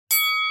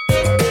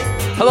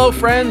Hello,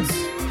 friends.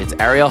 It's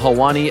Ariel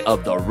Helwani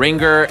of the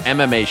Ringer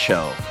MMA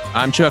Show.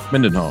 I'm Chuck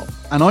Mindenhall.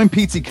 And I'm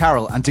Pete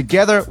Carroll, and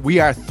together we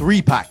are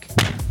 3-Pack.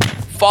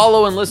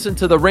 Follow and listen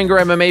to the Ringer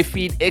MMA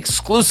feed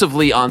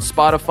exclusively on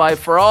Spotify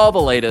for all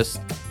the latest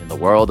in the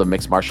world of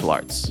mixed martial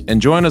arts. And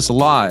join us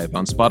live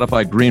on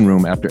Spotify Green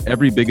Room after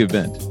every big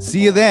event.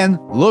 See you then.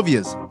 Love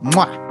yous.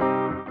 Mwah.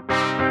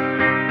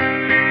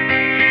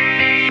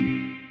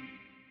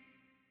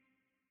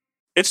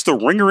 It's the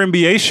Ringer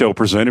NBA show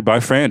presented by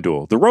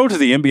FanDuel. The road to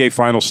the NBA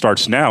Finals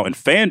starts now, and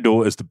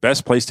FanDuel is the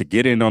best place to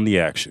get in on the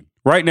action.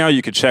 Right now,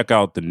 you can check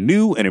out the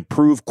new and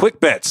improved Quick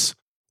Bets,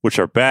 which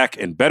are back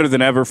and better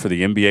than ever for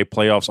the NBA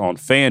playoffs on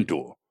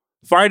FanDuel.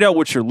 Find out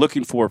what you're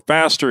looking for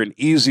faster and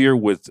easier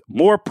with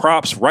more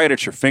props right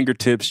at your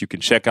fingertips. You can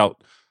check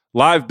out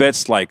live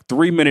bets like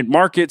 3-minute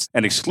markets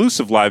and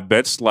exclusive live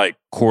bets like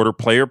quarter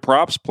player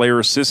props, player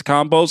assist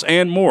combos,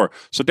 and more.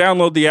 So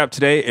download the app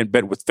today and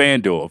bet with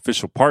FanDuel,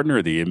 official partner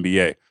of the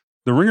NBA.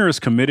 The Ringer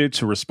is committed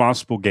to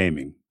responsible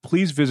gaming.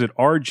 Please visit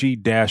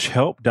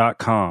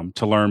rg-help.com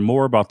to learn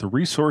more about the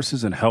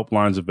resources and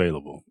helplines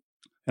available.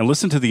 And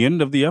listen to the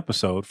end of the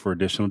episode for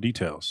additional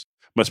details.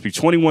 Must be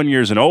 21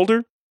 years and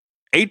older,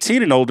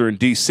 18 and older in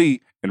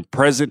D.C., and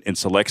present in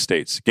select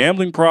states.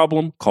 Gambling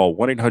problem? Call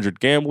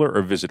 1-800-GAMBLER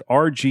or visit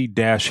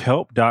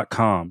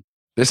rg-help.com.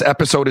 This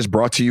episode is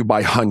brought to you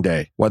by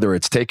Hyundai. Whether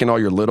it's taking all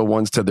your little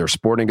ones to their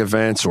sporting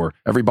events or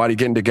everybody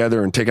getting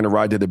together and taking a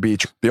ride to the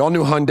beach, the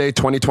all-new Hyundai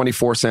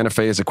 2024 Santa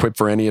Fe is equipped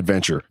for any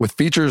adventure. With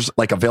features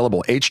like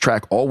available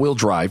H-Track all-wheel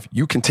drive,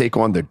 you can take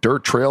on the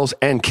dirt trails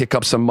and kick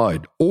up some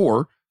mud.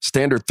 Or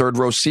standard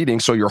third-row seating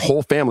so your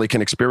whole family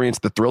can experience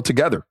the thrill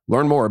together.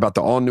 Learn more about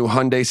the all-new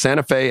Hyundai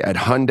Santa Fe at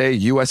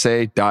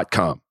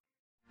HyundaiUSA.com.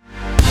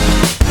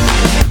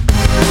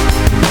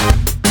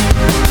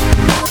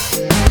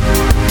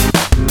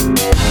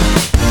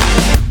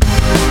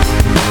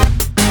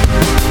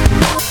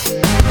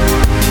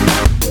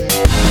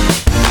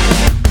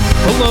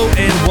 Hello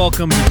and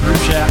welcome to Group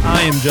Chat.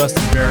 I am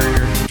Justin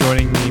Verrier.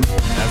 Joining me,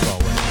 as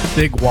always,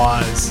 Big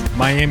Waz,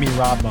 Miami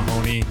Rob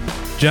Mahoney.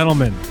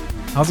 Gentlemen,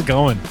 how's it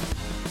going?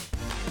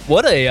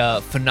 What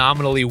a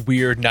phenomenally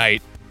weird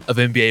night of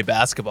NBA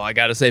basketball, I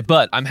gotta say.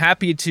 But I'm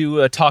happy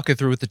to talk it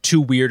through with the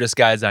two weirdest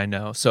guys I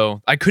know.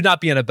 So I could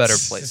not be in a better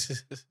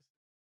place.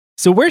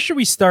 So where should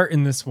we start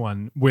in this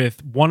one?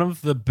 With one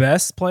of the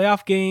best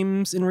playoff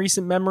games in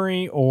recent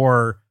memory,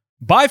 or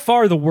by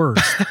far the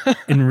worst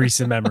in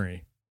recent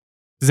memory?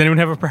 Does anyone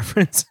have a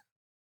preference?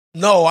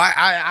 No,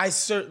 I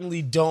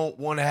certainly don't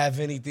want to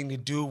have anything to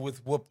do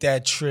with Whoop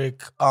That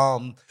Trick.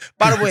 By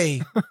the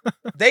way,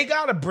 they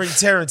got to bring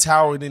Terrence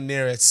Howard in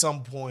there at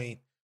some point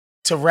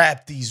to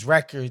rap these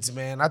records,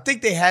 man. I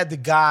think they had the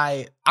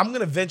guy, I'm going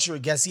to venture a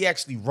guess, he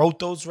actually wrote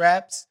those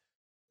raps.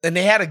 And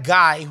they had a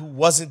guy who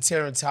wasn't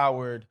Terrence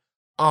Howard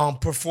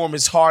perform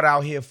his heart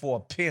out here for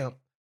a pimp.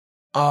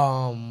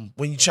 When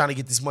you're trying to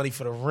get this money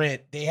for the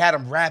rent, they had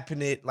him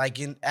rapping it like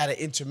at an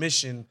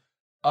intermission.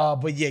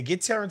 But yeah,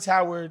 get Terrence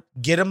Howard,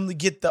 get him to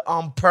get the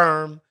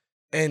perm,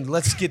 and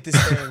let's get this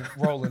thing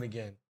rolling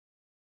again.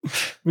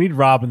 We need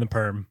Rob in the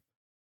perm.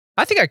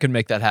 I think I could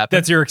make that happen.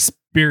 That's your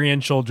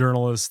experiential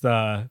journalist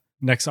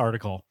next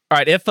article. All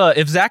right, if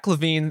Zach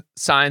LaVine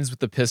signs with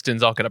the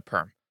Pistons, I'll get a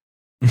perm.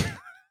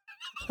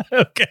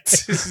 Okay.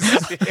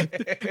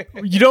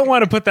 You don't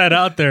want to put that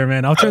out there,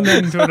 man. I'll turn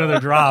that into another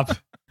drop.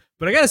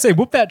 But I gotta say,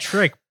 Whoop That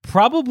Trick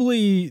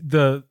probably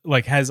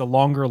has a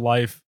longer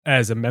life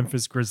as a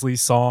Memphis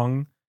Grizzlies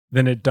song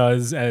than it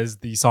does as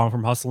the song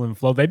from Hustle and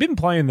Flow. They've been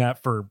playing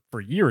that for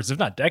years, if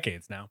not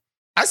decades now.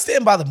 I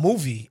stand by the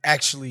movie,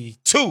 actually,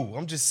 too.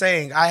 I'm just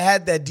saying, I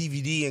had that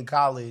DVD in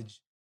college.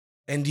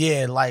 And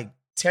yeah, like,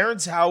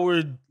 Terrence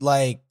Howard,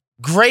 like,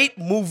 great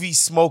movie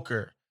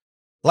smoker.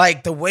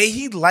 Like, the way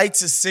he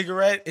lights a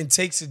cigarette and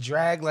takes a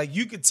drag, like,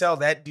 you could tell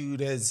that dude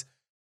has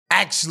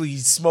actually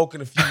smoking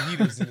a few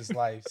heaters in his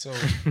life. So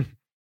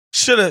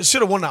should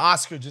have won the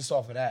Oscar just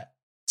off of that.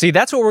 See,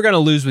 that's what we're going to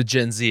lose with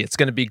Gen Z. It's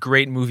going to be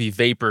great movie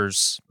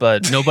vapors,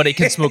 but nobody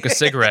can smoke a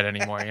cigarette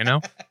anymore, you know?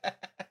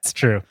 It's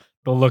true.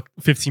 They'll look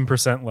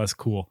 15% less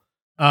cool.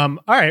 All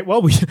right,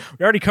 well, we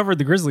already covered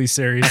the Grizzlies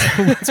series.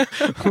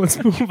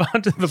 Let's move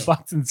on to the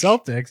Bucks and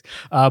Celtics.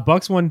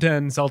 Bucks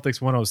 110,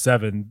 Celtics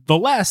 107. The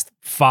last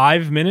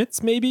 5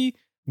 minutes, maybe,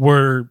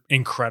 were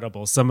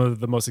incredible. Some of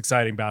the most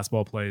exciting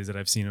basketball plays that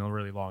I've seen in a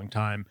really long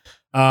time.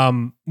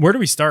 Where do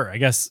we start? I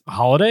guess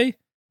Holiday?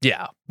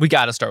 Yeah, we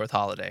got to start with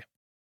Holiday.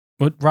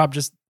 But Rob,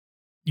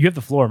 you have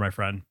the floor, my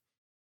friend.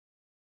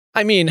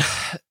 I mean,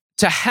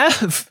 to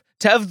have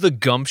the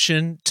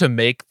gumption to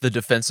make the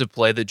defensive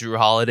play that Drew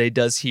Holiday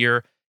does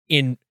here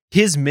in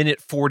his minute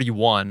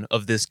 41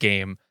 of this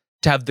game,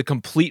 to have the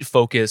complete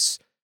focus,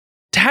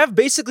 to have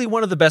basically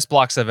one of the best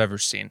blocks I've ever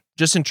seen,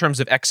 just in terms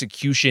of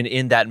execution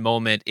in that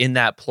moment, in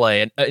that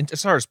play, and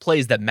as far as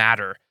plays that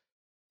matter,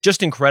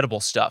 just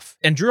incredible stuff.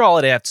 And Drew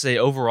Holiday, I have to say,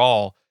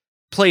 overall,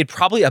 played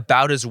probably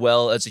about as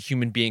well as a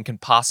human being can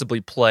possibly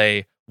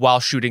play while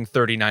shooting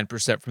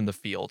 39% from the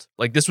field.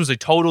 Like, this was a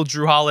total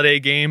Drew Holiday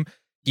game.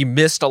 He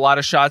missed a lot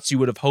of shots you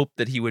would have hoped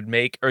that he would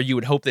make, or you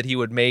would hope that he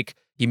would make.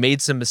 He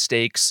made some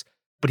mistakes,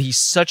 but he's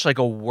such like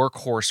a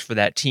workhorse for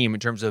that team in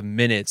terms of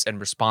minutes and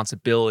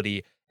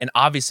responsibility, and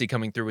obviously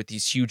coming through with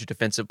these huge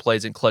defensive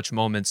plays and clutch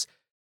moments.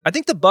 I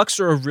think the Bucks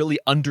are a really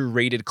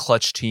underrated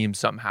clutch team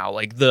somehow.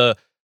 Like the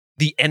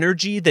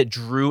energy that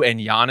Drew and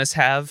Giannis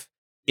have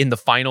in the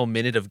final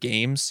minute of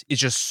games is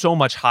just so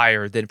much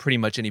higher than pretty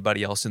much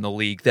anybody else in the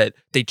league, that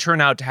they turn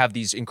out to have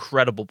these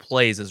incredible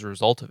plays as a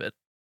result of it.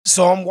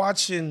 So I'm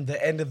watching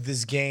the end of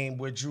this game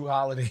where Drew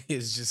Holiday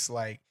is just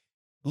like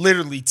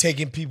literally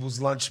taking people's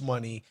lunch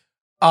money.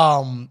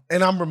 And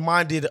I'm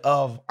reminded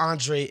of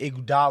Andre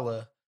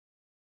Iguodala,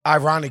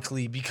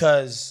 ironically,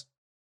 because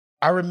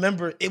I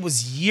remember it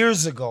was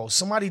years ago.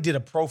 Somebody did a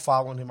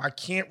profile on him. I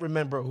can't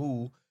remember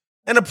who.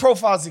 And the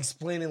profile's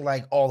explaining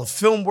like all the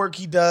film work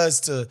he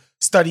does to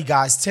study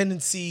guys'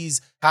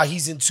 tendencies, how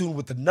he's in tune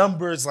with the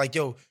numbers. Like,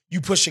 yo, you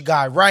push a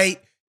guy right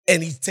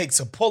and he takes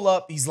a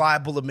pull-up, he's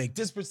liable to make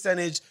this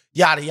percentage,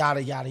 yada,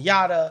 yada, yada,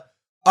 yada.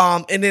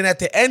 And then at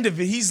the end of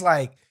it, he's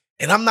like,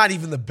 and I'm not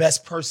even the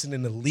best person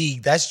in the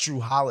league. That's Drew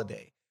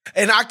Holiday.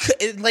 And that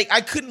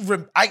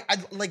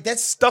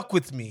stuck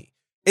with me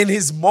in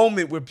his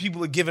moment where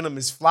people are giving him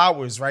his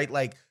flowers, right?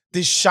 Like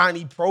this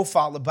shiny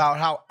profile about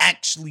how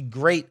actually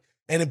great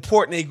and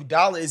important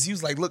Iguodala is. He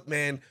was like, look,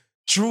 man,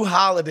 Drew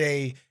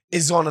Holiday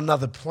is on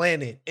another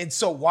planet. And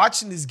so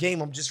watching this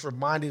game, I'm just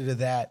reminded of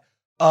that.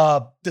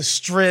 The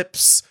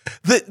strips,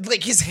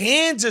 his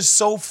hands are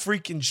so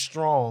freaking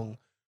strong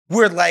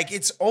where like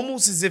it's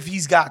almost as if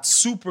he's got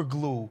super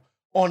glue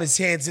on his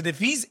hands. And if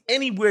he's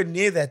anywhere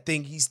near that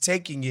thing, he's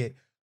taking it.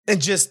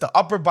 And just the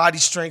upper body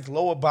strength,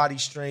 lower body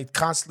strength,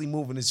 constantly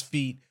moving his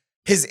feet,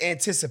 his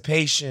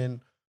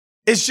anticipation,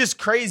 it's just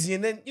crazy.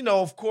 And then,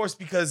 of course,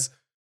 because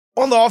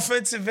on the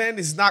offensive end,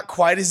 it's not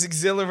quite as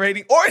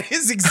exhilarating, or it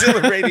is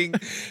exhilarating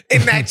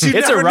in that you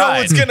never know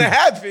what's going to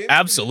happen.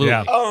 Absolutely.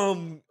 Yeah.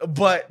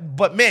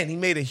 But man, he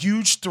made a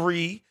huge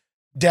three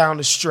down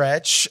the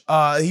stretch.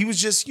 He was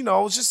just, it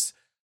was just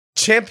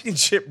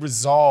championship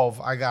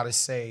resolve, I got to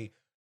say.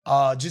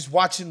 Just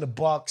watching the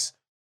Bucks.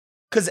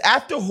 Because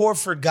after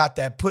Horford got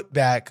that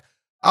putback,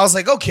 I was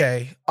like,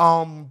 okay,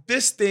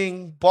 this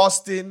thing,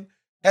 Boston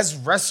has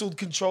wrestled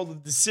control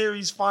of the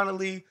series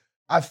finally.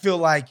 I feel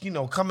like,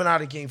 coming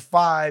out of game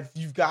 5,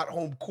 you've got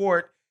home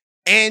court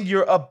and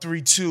you're up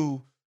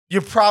 3-2.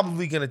 You're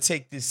probably going to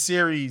take this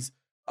series.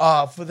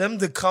 For them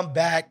to come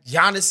back,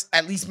 Giannis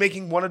at least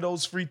making one of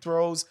those free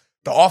throws,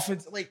 the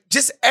offense, like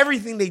just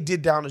everything they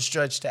did down the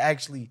stretch to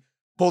actually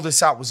pull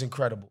this out was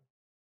incredible.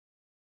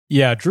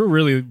 Yeah, Drew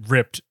really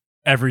ripped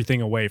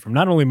everything away from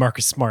not only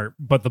Marcus Smart,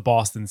 but the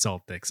Boston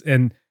Celtics.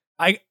 And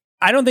I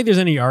don't think there's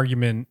any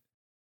argument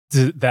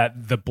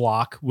that the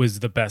block was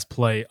the best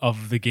play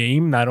of the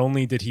game. Not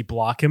only did he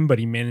block him, but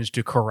he managed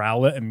to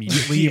corral it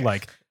immediately,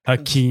 like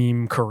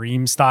Hakeem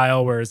Kareem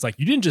style, where it's like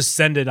you didn't just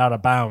send it out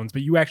of bounds,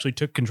 but you actually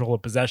took control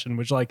of possession,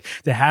 which like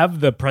to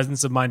have the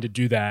presence of mind to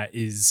do that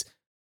is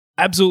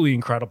absolutely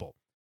incredible.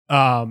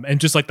 And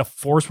just like the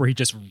force where he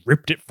just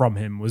ripped it from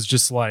him was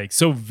just like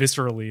so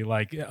viscerally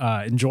like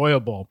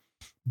enjoyable.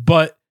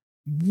 But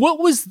what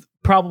was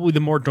probably the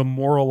more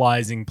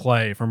demoralizing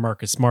play from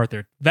Marcus Smart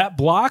there? That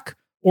block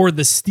or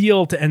the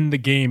steal to end the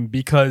game?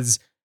 Because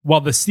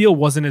while the steal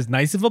wasn't as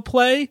nice of a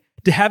play,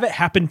 to have it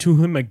happen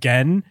to him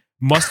again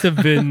must have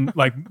been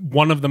like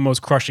one of the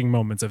most crushing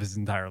moments of his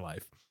entire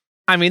life.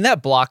 I mean,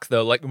 that block,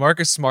 though, like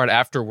Marcus Smart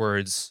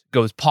afterwards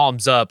goes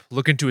palms up,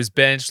 looking to his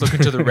bench, looking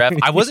to the ref.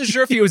 I wasn't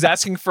sure if he was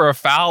asking for a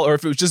foul or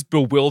if it was just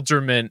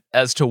bewilderment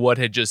as to what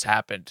had just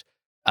happened.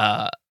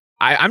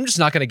 I'm just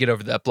not going to get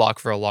over that block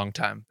for a long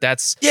time.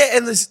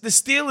 And the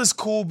steal is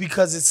cool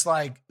because it's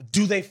like,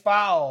 do they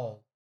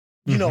foul,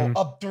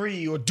 up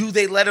 3, or do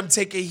they let him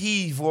take a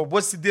heave, or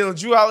what's the deal? And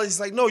Drew Holiday's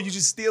like, no, you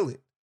just steal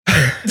it.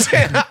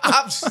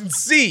 Option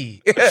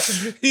C.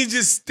 You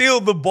just steal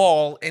the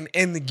ball and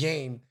end the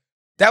game.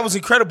 That was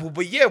incredible.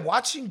 But yeah,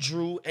 watching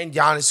Drew and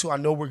Giannis, who I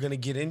know we're going to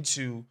get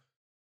into,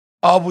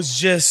 was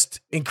just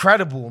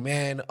incredible,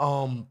 man.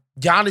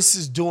 Giannis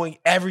is doing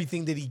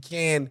everything that he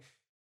can.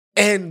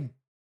 And,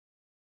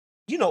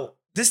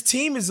 this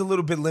team is a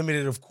little bit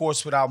limited, of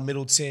course, without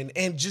Middleton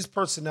and just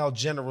personnel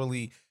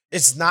generally.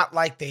 It's not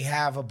like they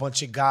have a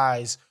bunch of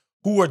guys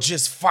who are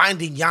just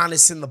finding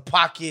Giannis in the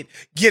pocket,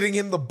 getting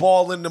him the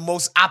ball in the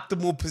most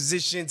optimal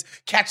positions,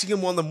 catching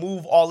him on the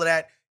move, all of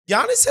that.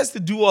 Giannis has to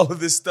do all of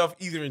this stuff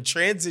either in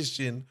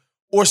transition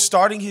or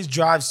starting his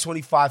drives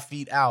 25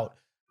 feet out,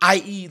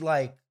 i.e.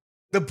 like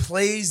the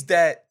plays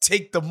that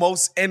take the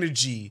most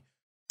energy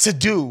to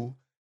do.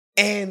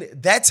 And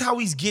that's how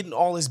he's getting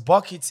all his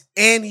buckets,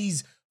 and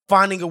he's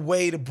finding a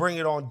way to bring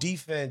it on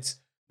defense.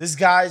 This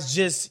guy's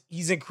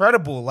he's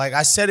incredible. Like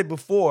I said it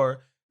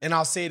before, and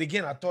I'll say it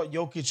again. I thought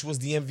Jokic was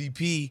the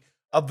MVP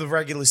of the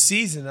regular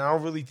season. And I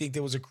don't really think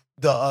there was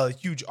a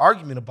huge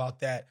argument about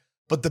that.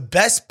 But the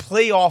best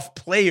playoff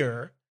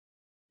player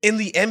in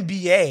the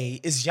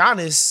NBA is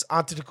Giannis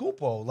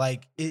Antetokounmpo.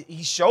 Like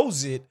he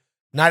shows it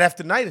night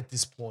after night at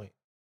this point.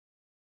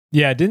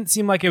 Yeah, it didn't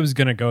seem like it was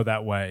going to go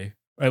that way,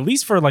 at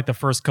least for like the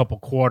first couple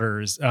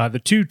quarters.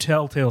 The two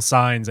telltale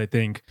signs, I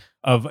think,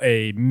 of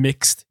a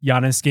mixed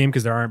Giannis game,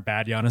 because there aren't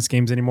bad Giannis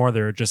games anymore.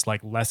 There are just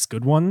like less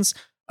good ones.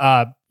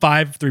 5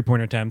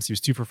 3-point attempts. He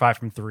was 2 for 5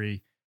 from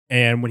 3.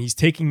 And when he's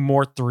taking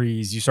more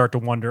threes, you start to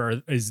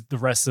wonder, is the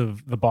rest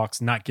of the Bucks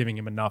not giving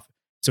him enough?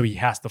 So he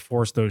has to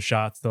force those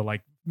shots to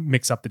like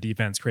mix up the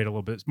defense, create a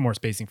little bit more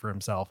spacing for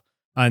himself.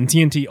 And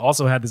TNT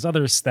also had this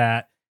other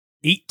stat,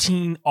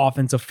 18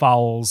 offensive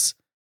fouls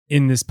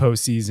in this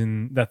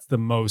postseason. That's the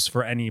most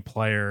for any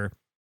player.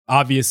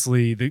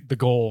 Obviously, the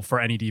goal for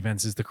any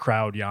defense is to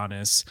crowd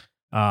Giannis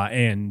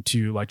and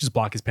to like just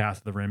block his path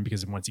to the rim,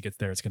 because once he gets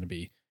there, it's going to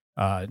be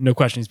no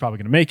question he's probably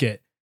going to make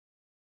it.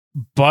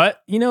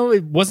 But,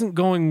 it wasn't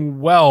going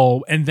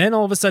well. And then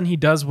all of a sudden he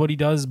does what he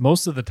does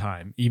most of the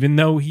time, even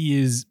though he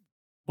is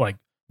like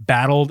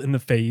battled in the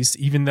face,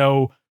 even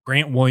though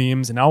Grant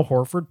Williams and Al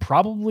Horford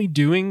probably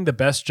doing the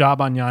best job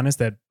on Giannis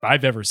that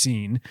I've ever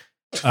seen.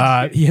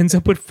 He ends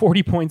up with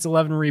 40 points,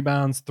 11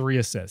 rebounds, 3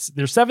 assists.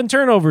 There's 7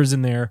 turnovers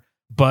in there,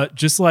 but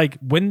just like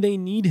when they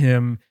need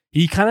him,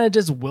 he kind of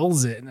just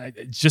wills it. And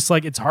it's just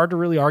like, it's hard to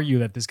really argue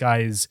that this guy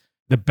is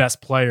the best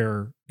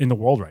player in the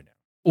world right now.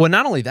 Well,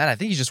 not only that, I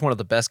think he's just one of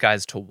the best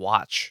guys to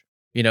watch,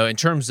 in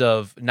terms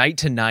of night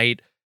to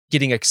night,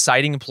 getting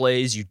exciting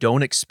plays you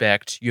don't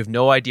expect. You have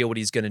no idea what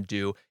he's going to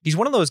do. He's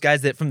one of those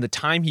guys that from the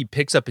time he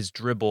picks up his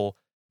dribble,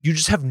 you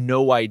just have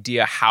no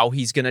idea how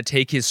he's going to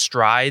take his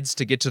strides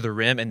to get to the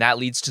rim, and that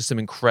leads to some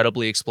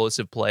incredibly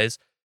explosive plays.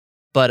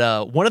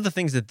 But one of the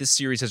things that this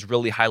series has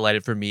really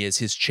highlighted for me is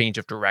his change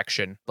of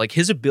direction. Like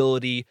his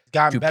ability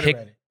to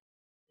pick,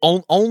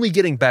 only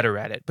getting better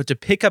at it, but to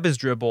pick up his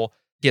dribble.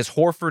 He has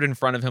Horford in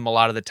front of him a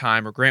lot of the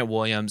time, or Grant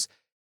Williams,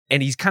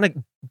 and he's kind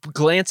of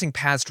glancing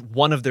past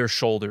one of their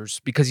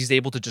shoulders because he's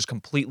able to just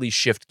completely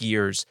shift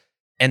gears.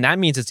 And that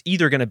means it's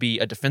either going to be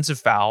a defensive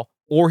foul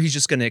or he's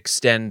just going to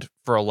extend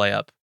for a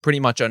layup pretty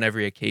much on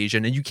every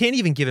occasion. And you can't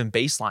even give him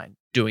baseline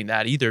doing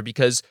that either,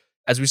 because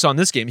as we saw in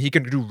this game, he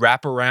can do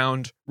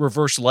wraparound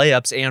reverse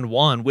layups and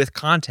one with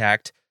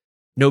contact.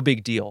 No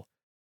big deal.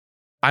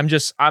 I'm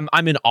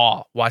in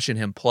awe watching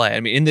him play. I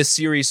mean, in this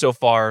series so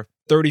far,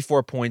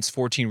 34 points,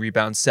 14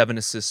 rebounds, 7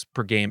 assists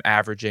per game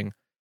averaging.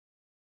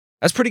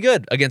 That's pretty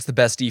good against the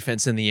best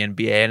defense in the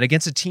NBA and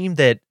against a team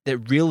that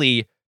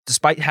really,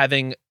 despite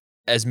having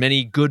as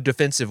many good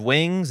defensive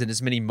wings and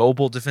as many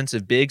mobile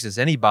defensive bigs as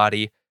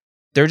anybody,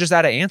 they're just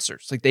out of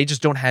answers. Like they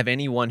just don't have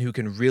anyone who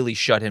can really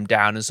shut him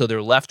down. And so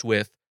they're left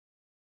with,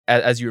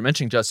 as you were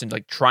mentioning, Justin,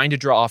 like trying to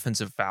draw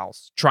offensive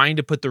fouls, trying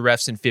to put the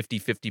refs in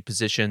 50-50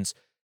 positions.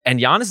 And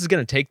Giannis is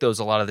going to take those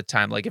a lot of the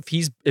time. Like if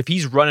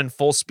he's running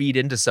full speed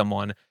into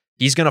someone,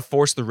 he's going to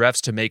force the refs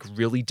to make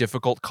really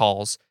difficult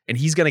calls, and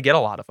he's going to get a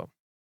lot of them.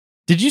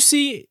 Did you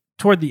see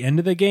toward the end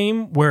of the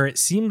game where it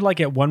seemed like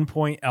at one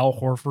point Al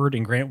Horford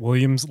and Grant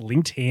Williams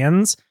linked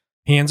hands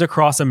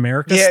across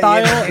America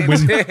style? Yeah.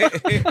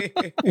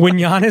 When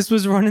Giannis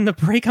was running the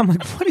break, I'm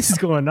like, what is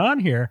going on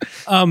here?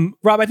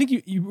 Rob, I think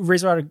you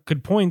raised a lot of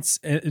good points.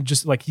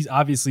 Just like he's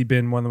obviously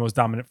been one of the most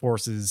dominant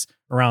forces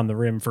around the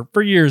rim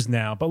for years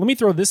now. But let me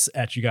throw this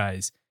at you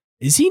guys.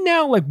 Is he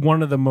now like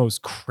one of the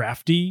most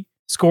crafty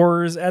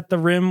scorers at the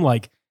rim,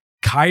 like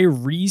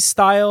Kyrie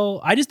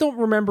style? I just don't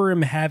remember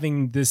him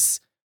having this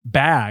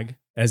bag,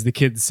 as the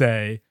kids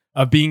say,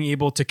 of being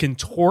able to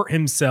contort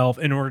himself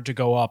in order to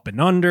go up and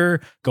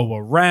under, go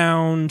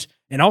around,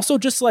 and also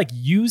just like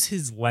use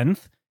his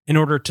length in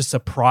order to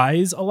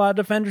surprise a lot of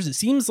defenders. It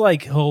seems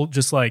like he'll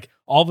just like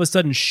all of a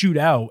sudden shoot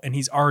out and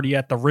he's already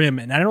at the rim.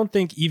 And I don't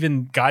think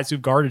even guys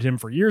who've guarded him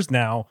for years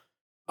now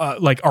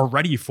are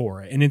ready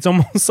for it. And it's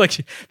almost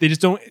like they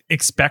just don't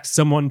expect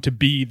someone to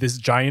be this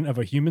giant of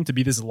a human, to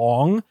be this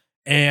long.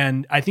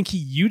 And I think he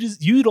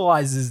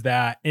utilizes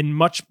that in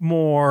much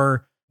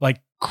more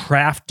like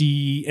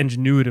crafty,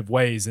 ingenuitive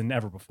ways than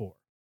ever before.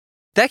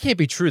 That can't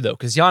be true though,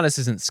 because Giannis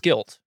isn't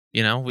skilled.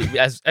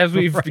 As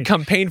we've Right.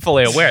 become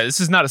painfully aware, this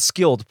is not a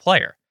skilled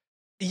player.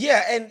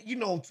 Yeah, and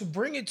to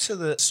bring it to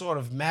the sort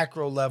of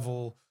macro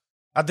level,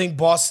 I think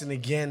Boston,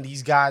 again,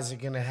 these guys are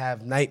going to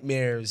have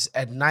nightmares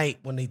at night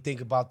when they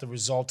think about the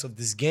result of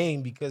this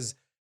game, because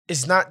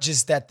it's not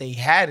just that they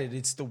had it,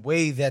 it's the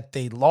way that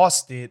they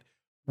lost it,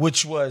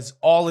 which was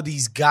all of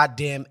these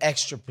goddamn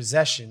extra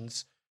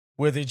possessions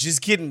where they're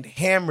just getting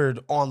hammered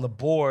on the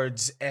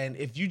boards. And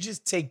if you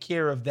just take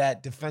care of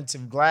that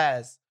defensive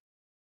glass,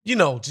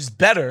 just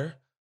better,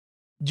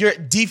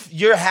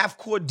 your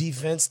half-court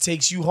defense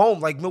takes you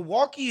home. Like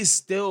Milwaukee is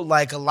still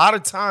like a lot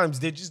of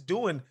times they're just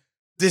doing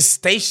this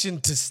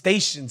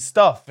station-to-station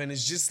stuff. And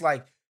it's just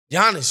like,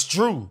 Giannis,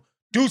 Drew,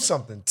 do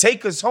something.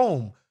 Take us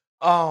home.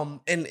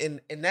 And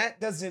that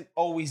doesn't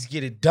always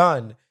get it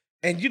done.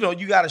 And, you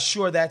got to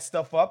shore that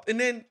stuff up. And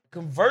then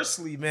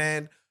conversely,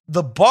 man,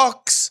 the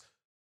Bucks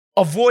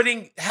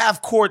avoiding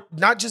half court,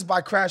 not just by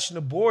crashing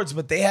the boards,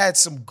 but they had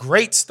some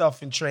great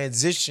stuff in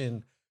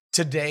transition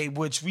today,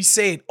 which we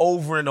say it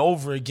over and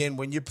over again.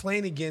 When you're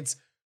playing against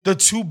the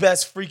two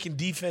best freaking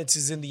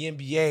defenses in the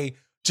NBA,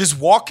 just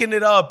walking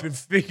it up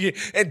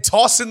and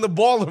tossing the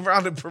ball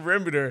around the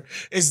perimeter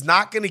is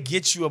not going to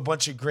get you a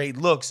bunch of great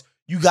looks.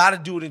 You got to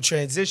do it in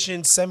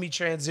transition,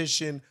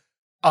 semi-transition.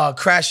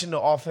 crashing the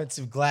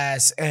offensive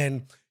glass.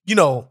 And, you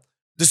know,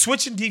 the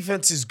switching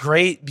defense is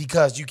great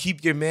because you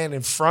keep your man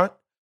in front.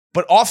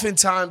 But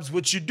oftentimes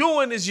what you're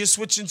doing is you're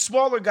switching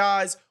smaller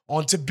guys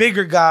onto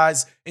bigger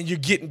guys and you're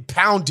getting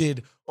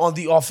pounded on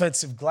the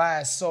offensive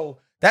glass. So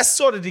that's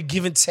sort of the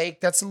give and take.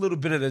 That's a little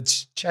bit of the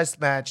chess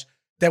match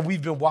that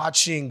we've been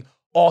watching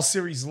all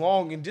series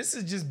long. And this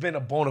has just been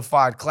a bona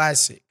fide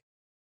classic.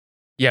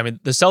 Yeah, I mean,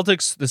 the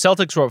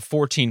Celtics were up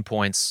 14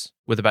 points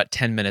with about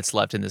 10 minutes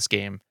left in this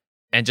game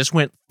and just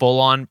went full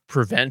on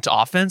prevent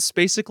offense,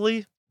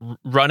 basically.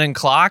 Running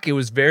clock. It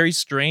was very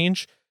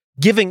strange.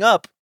 Giving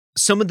up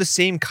some of the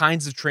same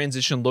kinds of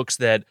transition looks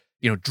that,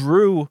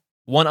 Drew,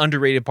 one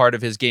underrated part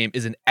of his game,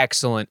 is an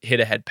excellent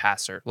hit-ahead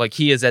passer. Like,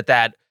 he is at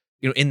that,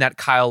 in that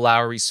Kyle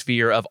Lowry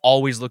sphere of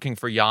always looking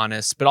for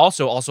Giannis, but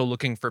also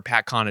looking for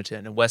Pat Connaughton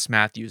and Wes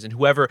Matthews and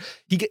whoever.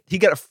 He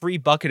got a free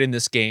bucket in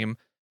this game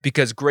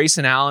because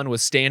Grayson Allen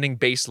was standing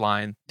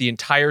baseline. The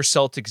entire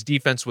Celtics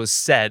defense was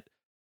set,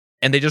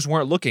 and they just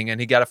weren't looking,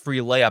 and he got a free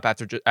layup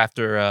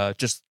after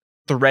just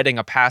threading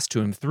a pass to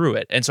him through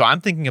it. And so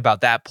I'm thinking about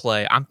that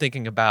play. I'm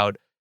thinking about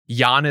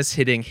Giannis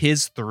hitting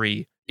his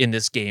three in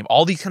this game.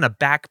 All these kind of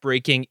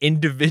back-breaking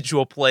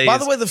individual plays. By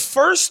the way, the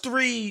first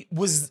three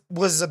was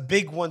a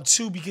big one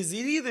too, because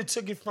it either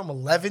took it from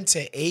 11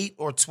 to 8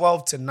 or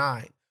 12 to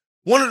 9.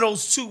 One of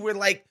those two were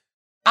like,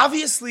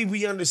 obviously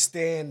we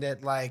understand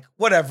that, like,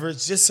 whatever,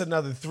 it's just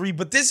another three,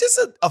 but there's just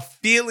a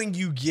feeling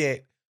you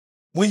get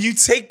when you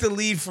take the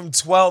lead from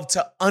 12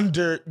 to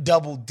under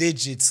double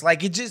digits.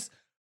 Like, it just,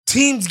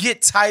 teams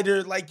get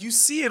tighter. Like, you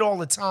see it all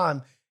the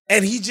time.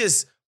 And he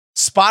just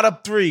spot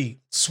up three,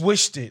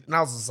 swished it. And I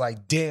was just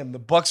like, damn, the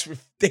Bucks,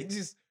 they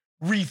just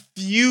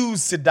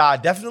refuse to die.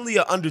 Definitely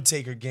an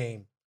Undertaker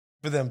game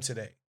for them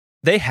today.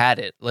 They had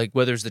it. Like,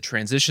 whether it's the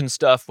transition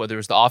stuff, whether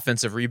it's the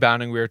offensive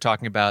rebounding we were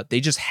talking about, they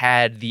just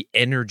had the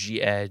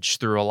energy edge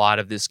through a lot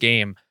of this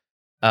game.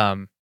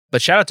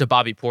 But shout out to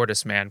Bobby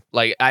Portis, man.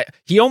 Like,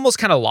 he almost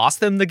kind of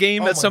lost them the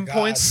game at some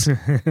points.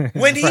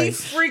 When he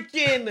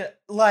freaking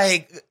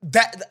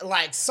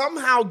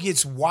somehow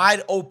gets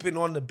wide open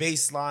on the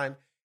baseline,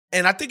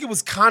 and I think it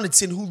was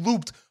Connaughton who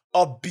looped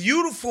a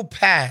beautiful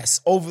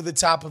pass over the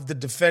top of the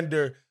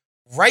defender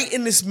right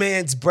in this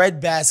man's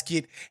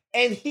breadbasket,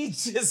 and he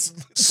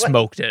just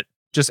smoked it.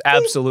 Just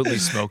absolutely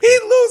smoked it.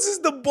 He loses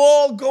the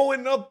ball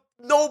going up,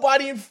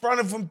 nobody in front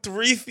of him,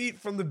 3 feet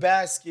from the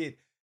basket.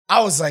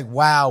 I was like,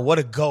 wow, what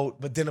a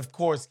GOAT. But then, of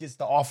course, gets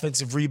the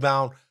offensive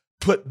rebound,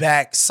 put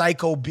back,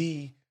 Psycho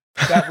B.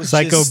 That was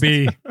Psycho just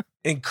B.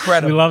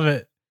 Incredible. We love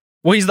it.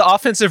 Well, he's the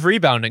offensive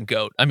rebounding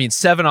GOAT. I mean,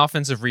 7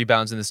 offensive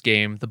rebounds in this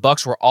game. The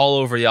Bucks were all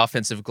over the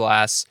offensive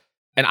glass.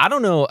 And I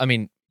don't know, I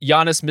mean,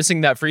 Giannis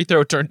missing that free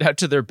throw turned out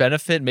to their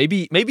benefit.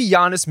 Maybe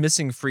Giannis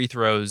missing free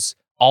throws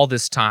all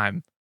this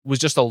time was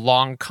just a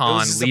long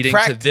con leading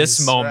to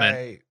this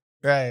moment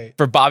right.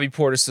 for Bobby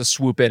Portis to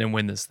swoop in and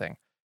win this thing.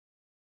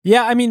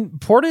 Yeah, I mean,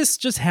 Portis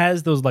just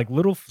has those like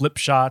little flip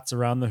shots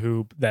around the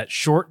hoop, that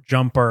short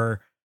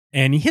jumper,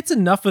 and he hits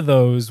enough of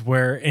those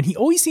and he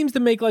always seems to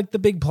make like the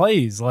big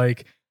plays.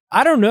 Like,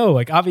 I don't know,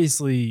 like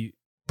obviously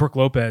Brook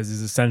Lopez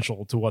is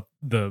essential to what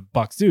the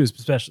Bucks do,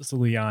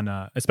 especially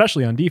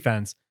on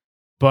defense.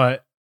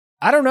 But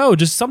I don't know,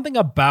 just something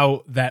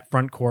about that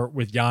front court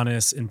with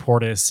Giannis and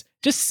Portis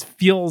just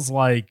feels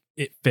like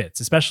it fits,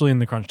 especially in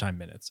the crunch time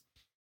minutes.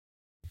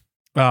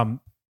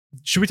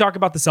 Should we talk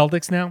about the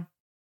Celtics now?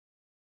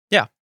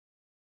 Yeah.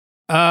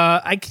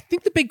 I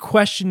think the big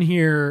question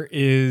here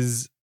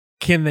is,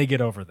 can they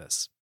get over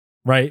this?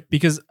 Right?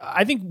 Because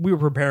I think we were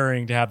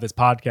preparing to have this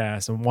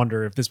podcast and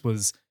wonder if this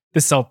was the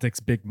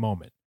Celtics' big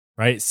moment,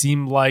 right? It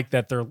seemed like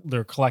that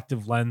their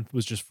collective length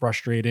was just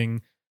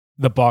frustrating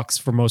the Bucks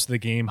for most of the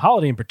game.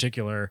 Holiday in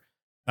particular,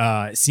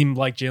 it seemed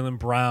like Jaylen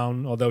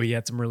Brown, although he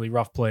had some really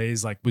rough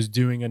plays, like was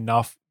doing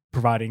enough,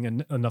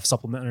 providing enough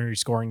supplementary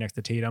scoring next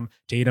to Tatum.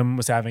 Tatum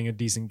was having a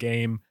decent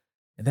game.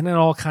 And then it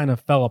all kind of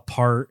fell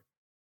apart.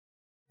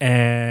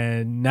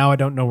 And now I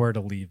don't know where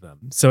to leave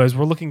them. So as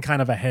we're looking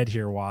kind of ahead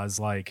here, was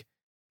like,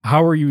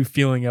 how are you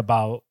feeling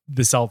about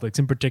the Celtics,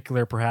 in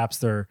particular, perhaps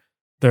their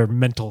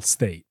mental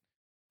state?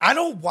 I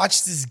don't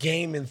watch this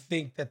game and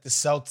think that the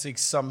Celtics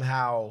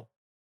somehow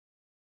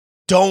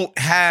don't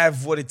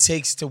have what it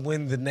takes to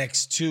win the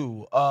next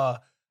two. I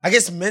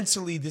guess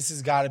mentally this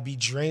has got to be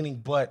draining,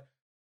 but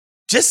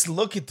just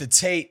look at the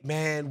tape,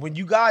 man. When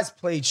you guys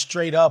played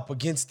straight up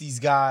against these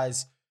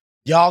guys,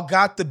 y'all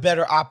got the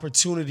better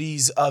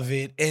opportunities of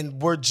it,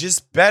 and we're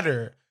just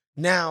better.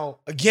 Now,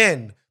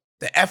 again,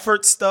 the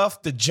effort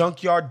stuff, the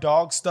junkyard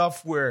dog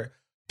stuff where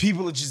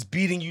people are just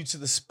beating you to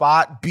the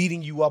spot,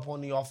 beating you up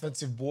on the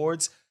offensive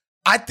boards,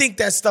 I think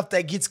that's stuff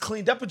that gets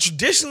cleaned up. But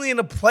traditionally in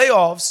the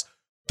playoffs,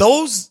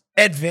 those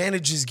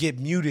advantages get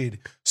muted.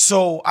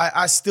 So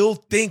I still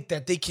think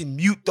that they can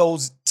mute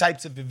those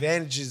types of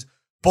advantages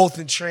both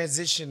in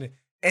transition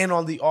and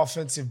on the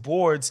offensive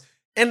boards.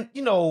 And,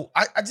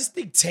 I just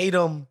think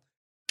Tatum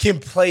can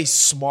play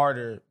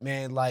smarter,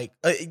 man. Like,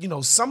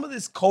 some of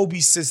this Kobe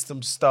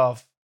system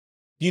stuff,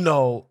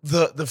 the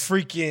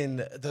freaking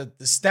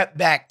the step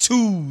back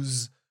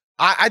twos.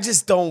 I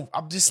just don't.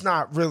 I'm just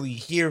not really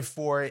here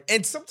for it.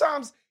 And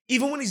sometimes,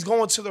 even when he's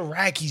going to the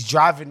rack, he's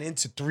driving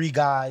into three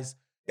guys.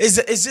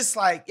 It's just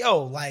like,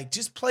 yo, like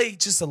just play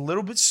just a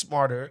little bit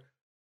smarter,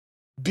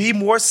 be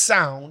more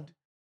sound,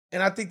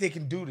 and I think they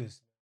can do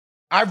this.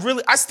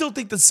 I still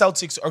think the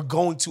Celtics are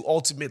going to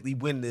ultimately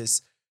win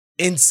this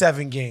in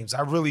 7 games.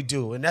 I really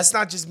do. And that's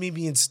not just me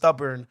being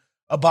stubborn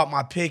about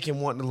my pick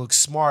and wanting to look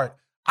smart.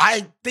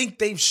 I think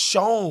they've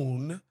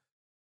shown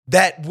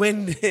that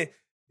when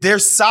they're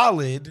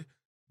solid,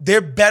 they're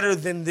better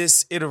than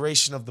this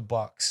iteration of the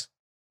Bucks.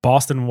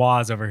 Boston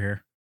Waz over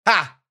here.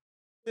 Ha!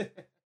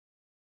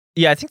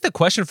 Yeah, I think the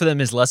question for them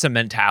is less a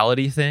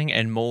mentality thing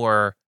and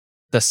more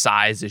the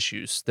size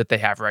issues that they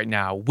have right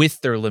now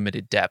with their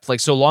limited depth. Like,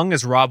 so long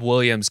as Rob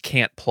Williams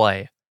can't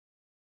play,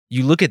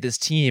 you look at this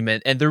team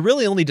and their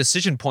really only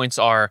decision points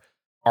are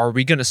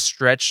we going to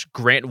stretch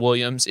Grant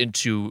Williams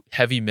into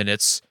heavy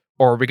minutes,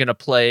 or are we going to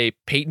play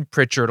Peyton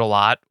Pritchard a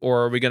lot,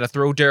 or are we going to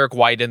throw Derek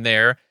White in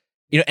there?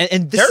 You know,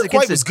 and this Derek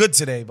White was good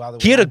today, by the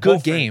way. He had a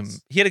good game.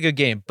 He had a good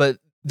game, but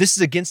this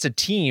is against a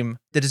team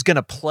that is going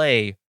to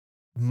play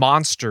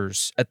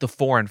monsters at the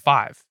 4 and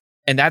 5.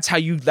 And that's how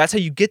you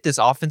get this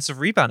offensive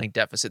rebounding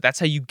deficit. That's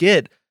how you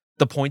get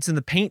the points in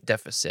the paint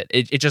deficit.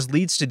 It just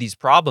leads to these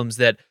problems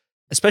that,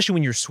 especially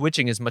when you're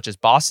switching as much as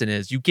Boston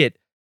is, you get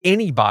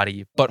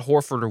anybody but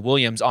Horford or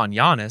Williams on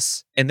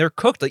Giannis, and they're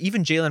cooked. Like,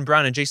 even Jaylen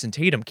Brown and Jason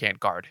Tatum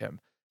can't guard him.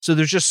 So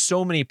there's just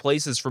so many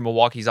places for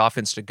Milwaukee's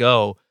offense to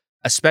go,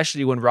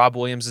 especially when Rob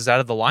Williams is out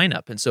of the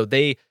lineup. And so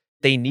they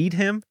need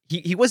him.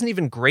 He wasn't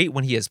even great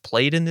when he has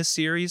played in this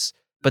series,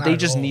 but they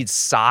just need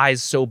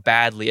size so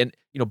badly. And,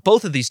 you know,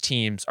 both of these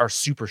teams are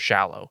super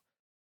shallow.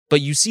 But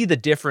you see the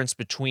difference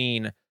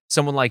between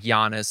someone like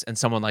Giannis and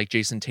someone like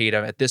Jason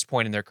Tatum at this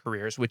point in their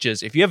careers, which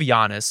is, if you have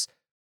Giannis,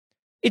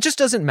 it just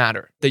doesn't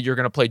matter that you're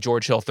going to play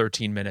George Hill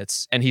 13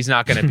 minutes and he's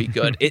not going to be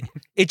good.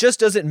 It just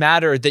doesn't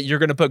matter that you're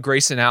going to put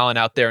Grayson Allen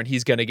out there and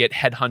he's going to get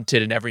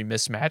headhunted in every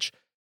mismatch,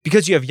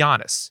 because you have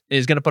Giannis and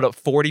he's going to put up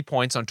 40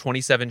 points on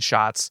 27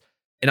 shots.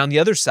 And on the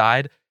other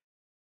side,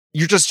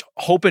 you're just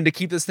hoping to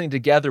keep this thing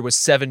together with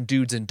 7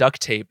 dudes in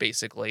duct tape,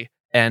 basically.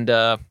 And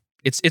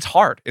it's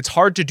hard. It's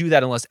hard to do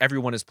that unless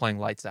everyone is playing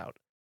lights out.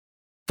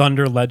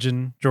 Thunder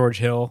legend George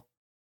Hill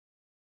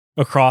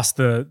across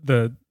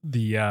the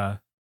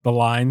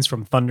lines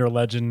from Thunder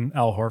legend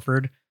Al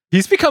Horford.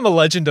 He's become a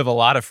legend of a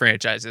lot of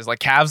franchises, like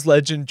Cavs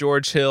legend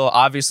George Hill,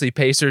 obviously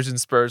Pacers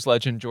and Spurs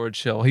legend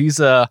George Hill. He's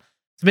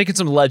making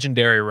some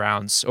legendary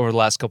rounds over the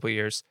last couple of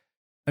years.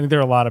 I think there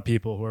are a lot of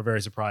people who are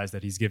very surprised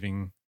that he's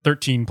giving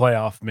 13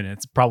 playoff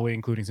minutes, probably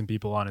including some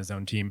people on his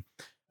own team.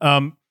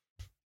 I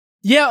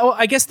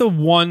guess the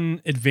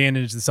one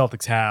advantage the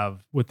Celtics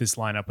have with this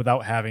lineup,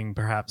 without having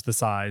perhaps the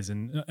size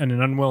and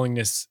an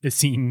unwillingness, it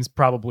seems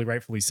probably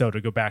rightfully so, to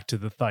go back to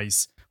the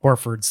Theis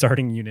Horford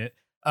starting unit,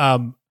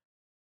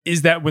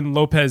 is that when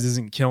Lopez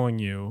isn't killing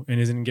you and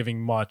isn't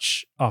giving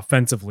much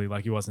offensively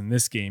like he was in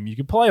this game, you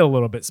can play a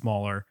little bit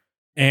smaller.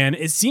 And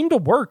it seemed to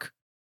work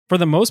for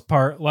the most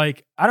part.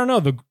 Like, I don't know,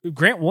 the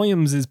Grant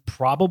Williams is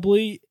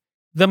probably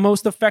the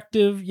most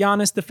effective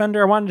Giannis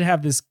defender. I wanted to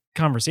have this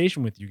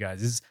conversation with you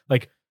guys. Is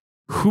like,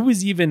 who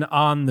is even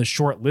on the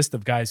short list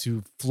of guys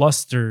who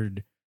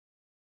flustered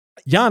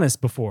Giannis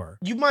before?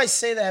 You might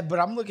say that, but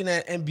I'm looking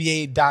at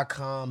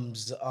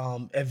NBA.com's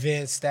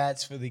advanced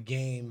stats for the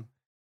game.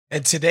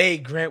 And today,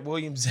 Grant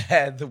Williams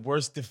had the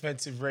worst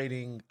defensive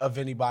rating of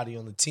anybody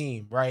on the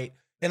team, right?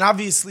 And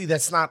obviously,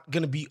 that's not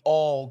going to be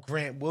all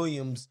Grant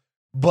Williams,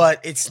 but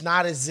it's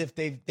not as if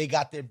they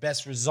got their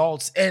best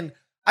results. And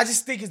I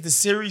just think as the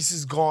series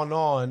has gone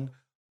on,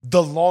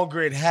 the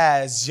longer it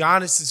has,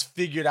 Giannis has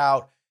figured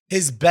out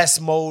his best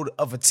mode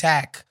of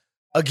attack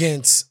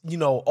against, you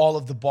know, all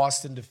of the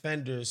Boston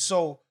defenders.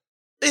 So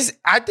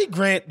I think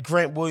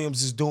Grant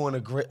Williams is doing a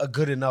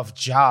good enough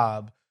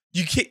job.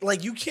 You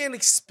can't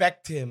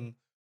expect him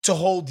to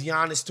hold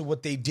Giannis to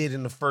what they did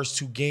in the first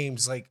 2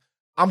 games. Like,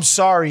 I'm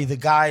sorry, the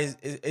guy,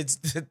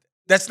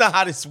 that's not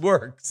how this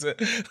works.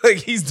 Like,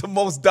 he's the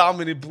most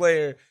dominant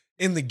player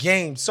in the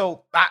game.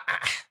 So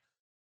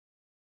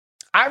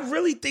I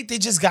really think they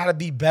just got to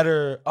be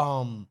better.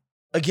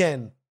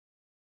 Again,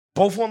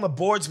 both on the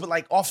boards, but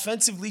like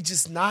offensively,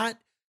 just not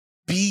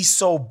be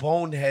so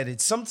boneheaded.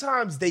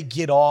 Sometimes they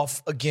get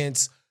off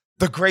against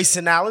the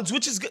Grayson Allens,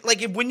 which is good.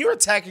 Like, when you're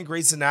attacking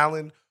Grayson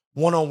Allen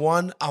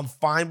one-on-one, I'm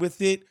fine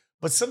with it.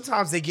 But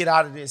sometimes they get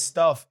out of their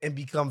stuff and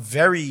become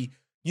very,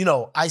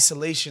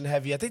 isolation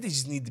heavy. I think they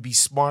just need to be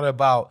smarter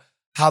about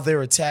how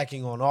they're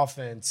attacking on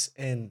offense,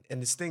 and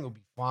this thing will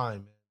be fine,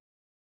 man.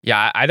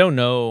 Yeah, I don't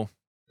know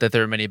that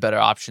there are many better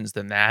options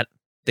than that,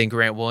 than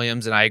Grant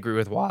Williams. And I agree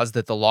with Waz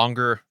that the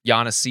longer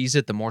Giannis sees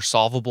it, the more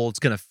solvable it's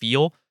going to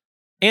feel.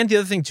 And the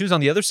other thing, too, is on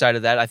the other side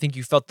of that, I think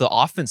you felt the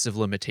offensive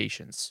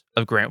limitations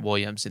of Grant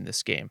Williams in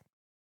this game.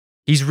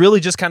 He's really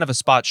just kind of a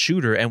spot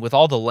shooter. And with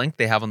all the length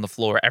they have on the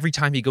floor, every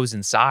time he goes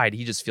inside,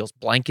 he just feels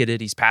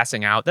blanketed. He's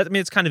passing out.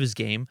 It's kind of his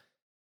game.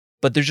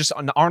 But there just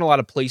aren't a lot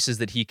of places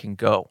that he can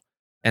go.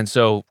 And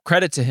so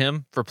credit to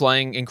him for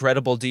playing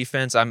incredible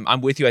defense.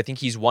 I'm with you. I think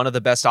he's one of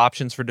the best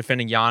options for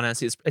defending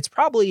Giannis. It's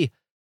probably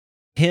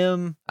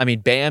him. I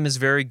mean, Bam is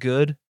very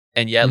good.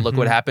 And yet look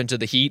what happened to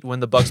the Heat when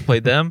the Bucks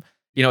played them.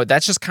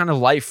 That's just kind of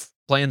life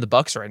playing the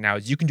Bucks right now.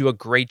 Is you can do a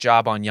great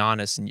job on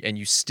Giannis and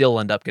you still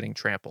end up getting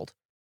trampled.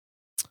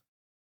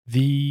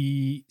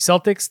 The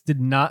Celtics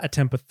did not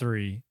attempt a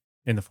 3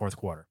 in the fourth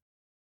quarter.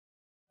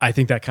 I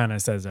think that kind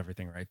of says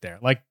everything right there.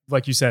 Like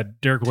you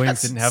said, Derek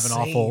Williams didn't have an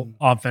awful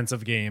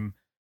offensive game,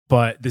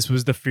 but this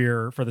was the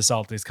fear for the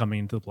Celtics coming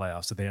into the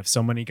playoffs. So they have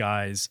so many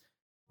guys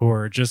who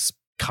are just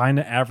kind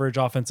of average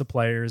offensive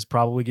players,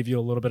 probably give you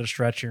a little bit of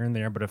stretch here and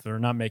there, but if they're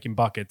not making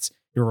buckets,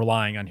 you're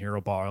relying on hero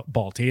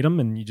ball Tatum,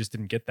 and you just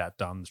didn't get that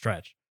down the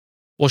stretch.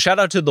 Well, shout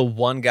out to the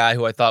one guy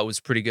who I thought was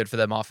pretty good for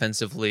them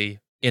offensively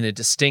in a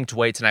distinct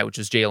way tonight, which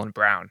was Jaylen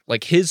Brown.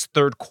 Like his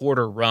third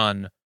quarter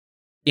run,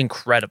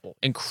 incredible,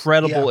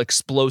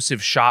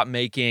 explosive shot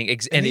making,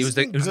 and it was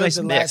a nice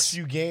the mix. Last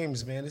few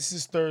games, man. This is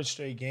his third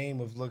straight game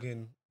of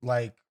looking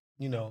like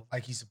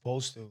he's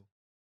supposed to.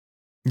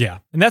 Yeah,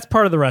 and that's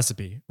part of the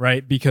recipe,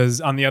 right?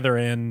 Because on the other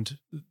end,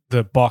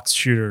 the Bucks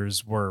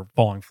shooters were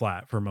falling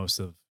flat for most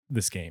of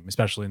this game,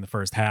 especially in the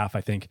first half.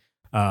 I think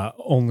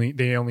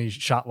they only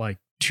shot like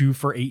 2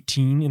 for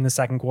 18 in the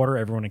second quarter,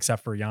 everyone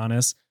except for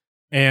Giannis.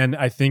 And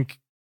I think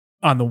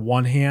on the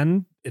one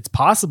hand, it's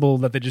possible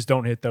that they just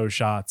don't hit those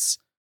shots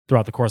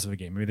throughout the course of a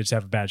game. Maybe they just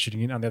have a bad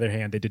shooting. On the other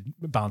hand, they did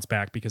bounce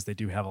back because they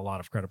do have a lot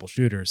of credible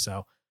shooters.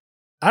 So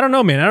I don't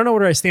know, man. I don't know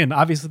where I stand.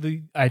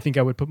 Obviously, I think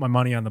I would put my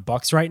money on the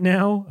Bucks right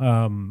now.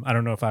 I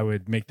don't know if I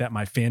would make that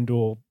my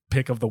FanDuel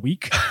pick of the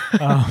week.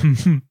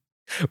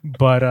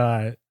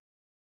 But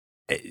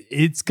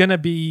it's going to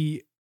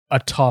be a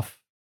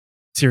tough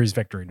series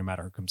victory no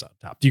matter who comes out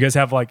top. Do you guys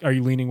have are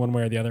you leaning one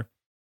way or the other?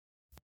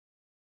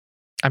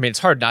 I mean, it's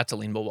hard not to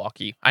lean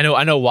Milwaukee. I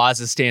know Waz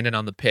is standing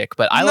on the pick,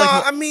 but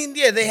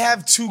they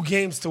have 2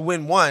 games to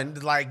win one.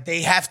 Like,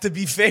 they have to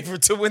be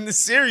favored to win the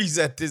series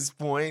at this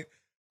point.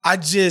 I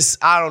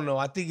don't know.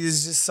 I think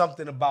there's just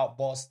something about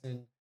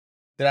Boston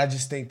that I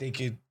just think they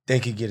could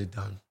get it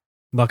done.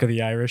 Luck of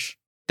the Irish.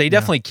 They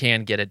definitely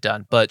can get it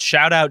done. But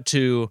shout out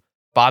to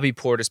Bobby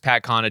Portis,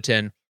 Pat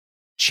Connaughton,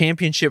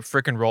 championship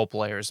freaking role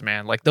players,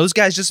 man. Like those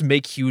guys just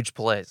make huge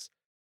plays.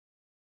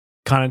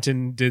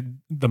 Connaughton did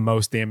the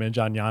most damage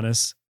on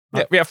Giannis.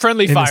 Yeah,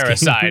 friendly fire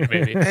aside,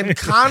 maybe. And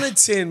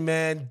Connaughton,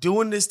 man,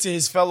 doing this to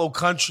his fellow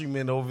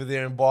countrymen over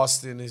there in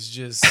Boston is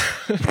just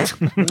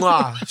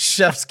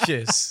chef's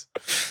kiss.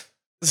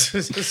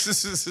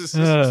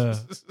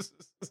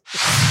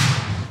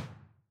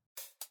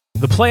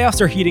 The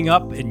playoffs are heating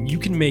up, and you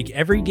can make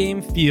every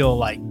game feel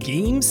like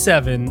Game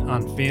 7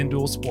 on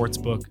FanDuel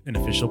Sportsbook, an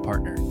official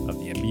partner of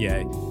the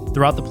NBA.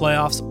 Throughout the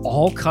playoffs,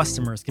 all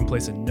customers can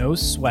place a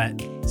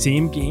no-sweat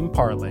same-game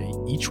parlay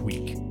each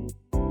week.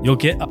 You'll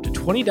get up to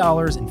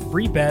 $20 in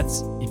free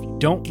bets if you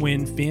don't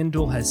win.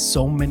 FanDuel has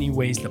so many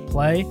ways to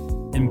play,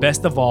 and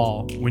best of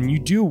all, when you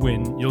do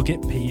win, you'll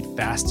get paid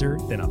faster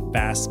than a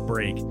fast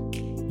break.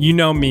 You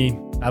know me,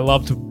 I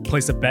love to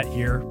place a bet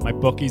here. My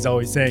bookie's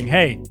always saying,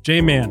 hey,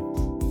 J-Man,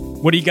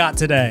 what do you got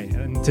today?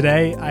 And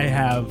today I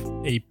have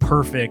a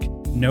perfect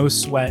no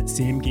sweat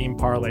same game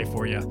parlay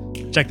for you.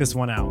 Check this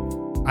one out.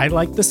 I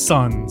like the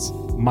Suns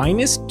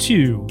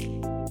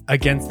 -2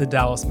 against the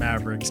Dallas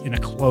Mavericks in a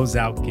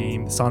closeout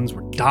game. The Suns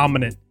were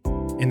dominant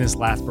in this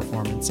last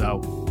performance.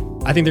 So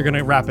I think they're going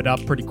to wrap it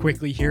up pretty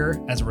quickly here.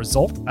 As a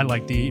result, I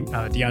like the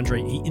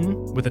DeAndre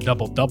Ayton with a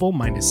double-double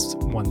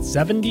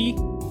 -170.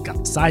 Got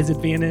the size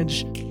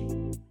advantage.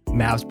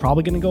 Mavs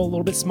probably going to go a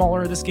little bit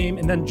smaller this game.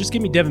 And then just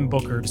give me Devin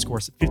Booker to score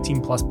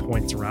 15-plus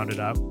points to round it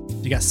up.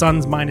 You got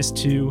Suns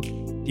 -2,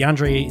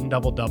 DeAndre Ayton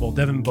double-double,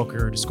 Devin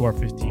Booker to score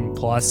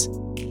 15-plus.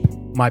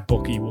 My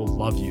bookie will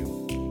love you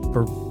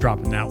for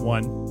dropping that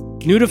one.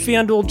 New to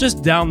FanDuel,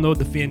 just download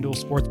the FanDuel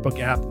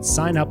Sportsbook app and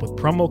sign up with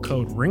promo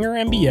code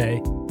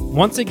RINGERNBA.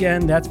 Once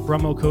again, that's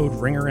promo code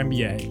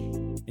RINGERNBA.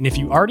 And if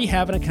you already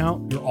have an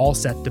account, you're all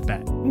set to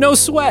bet. No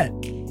sweat!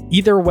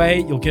 Either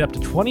way, you'll get up to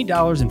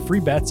 $20 in free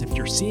bets if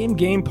your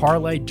same-game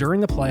parlay during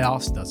the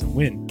playoffs doesn't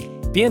win.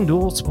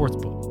 FanDuel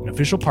Sportsbook, an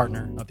official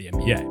partner of the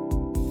NBA.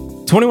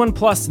 21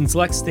 plus in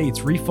select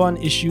states. Refund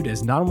issued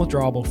as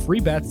non-withdrawable free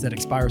bets that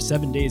expire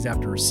 7 days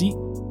after receipt.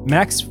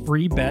 Max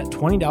free bet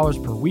 $20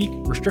 per week.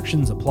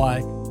 Restrictions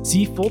apply.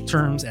 See full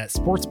terms at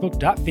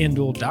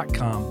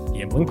sportsbook.fanduel.com.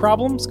 Gambling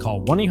problems?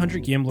 Call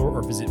 1-800-GAMBLER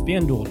or visit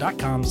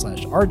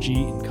fanduel.com/RG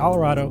in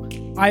Colorado,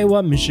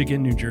 Iowa,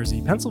 Michigan, New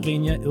Jersey,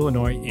 Pennsylvania,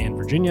 Illinois, and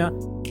Virginia.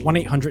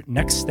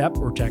 1-800-NEXT-STEP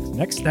or text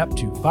NEXT-STEP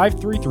to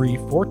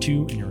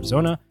 53342 in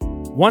Arizona.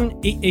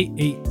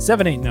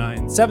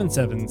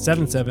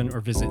 1-888-789-7777 or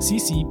visit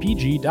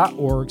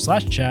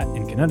ccpg.org/chat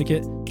in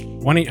Connecticut.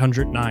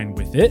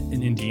 1-800-9-WITH-IT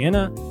in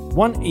Indiana.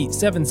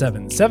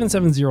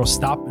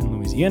 1-877-770-STOP in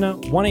Louisiana.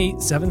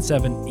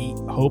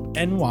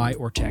 1-877-8-HOPE-NY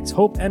or text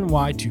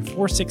HOPE-NY to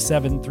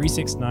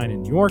 467-369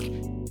 in New York.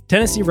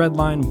 Tennessee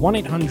Redline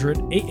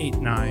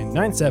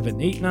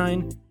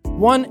 1-800-889-9789.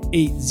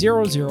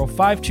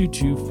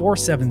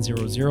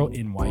 1-800-522-4700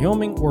 in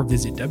Wyoming, or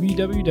visit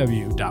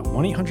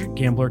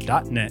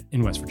www.1800gambler.net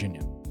in West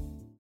Virginia.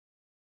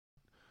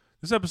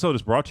 This episode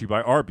is brought to you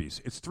by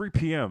Arby's. It's 3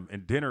 p.m.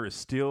 and dinner is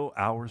still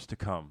hours to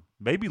come.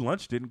 Maybe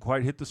lunch didn't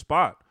quite hit the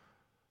spot.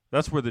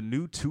 That's where the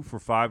new 2 for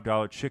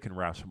 $5 chicken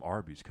wraps from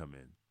Arby's come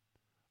in.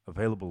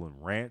 Available in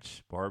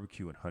ranch,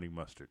 barbecue, and honey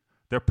mustard.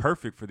 They're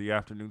perfect for the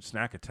afternoon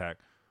snack attack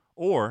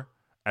or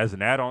as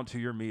an add-on to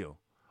your meal.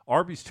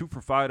 Arby's 2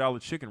 for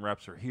 $5 chicken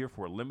wraps are here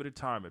for a limited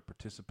time at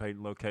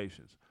participating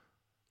locations.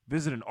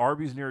 Visit an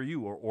Arby's near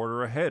you or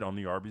order ahead on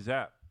the Arby's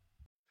app.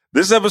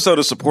 This episode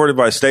is supported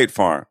by State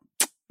Farm.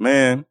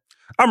 Man,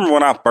 I remember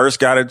when I first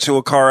got into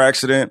a car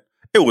accident,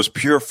 it was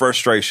pure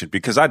frustration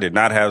because I did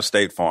not have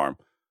State Farm.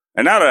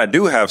 And now that I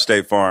do have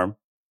State Farm,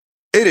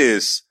 it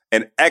is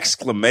an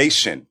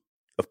exclamation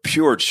of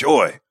pure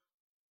joy.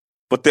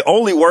 But the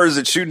only words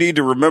that you need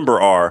to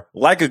remember are,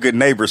 like a good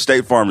neighbor,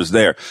 State Farm is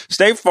there.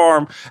 State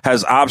Farm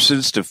has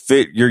options to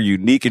fit your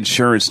unique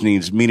insurance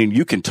needs, meaning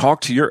you can talk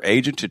to your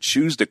agent to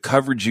choose the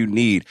coverage you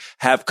need,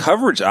 have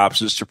coverage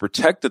options to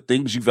protect the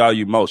things you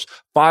value most,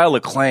 file a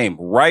claim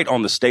right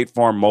on the State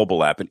Farm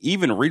mobile app, and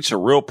even reach a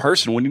real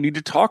person when you need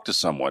to talk to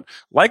someone.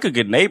 Like a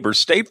good neighbor,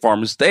 State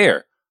Farm is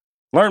there.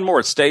 Learn more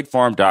at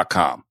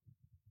statefarm.com.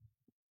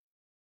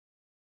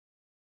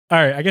 All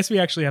right, I guess we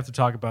actually have to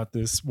talk about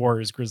this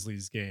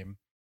Warriors-Grizzlies game.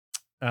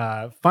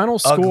 Final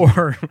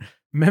score,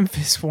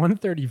 Memphis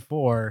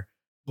 134,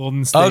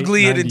 Golden State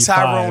Uglier 95. than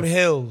Tyrone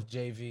Hill,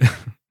 JV.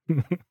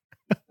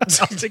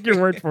 I'll take your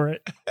word for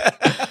it.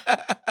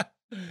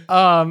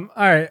 All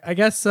right, I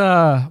guess,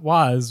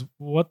 Waz,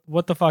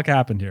 what the fuck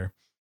happened here?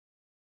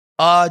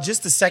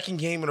 Just the second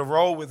game in a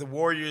row where the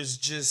Warriors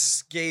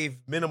just gave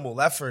minimal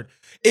effort.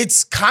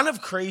 It's kind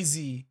of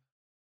crazy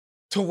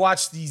to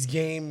watch these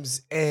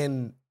games,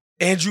 and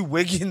Andrew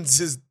Wiggins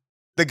is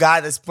the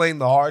guy that's playing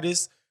the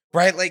hardest,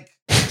 right? Like,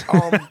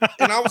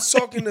 and I was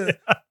talking to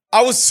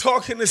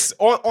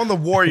on the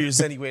Warriors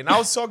anyway, and I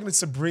was talking to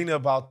Sabrina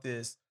about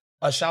this.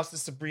 Shouts to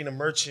Sabrina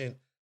Merchant.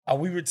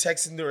 We were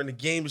texting during the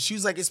game, and she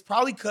was like, it's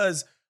probably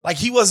because like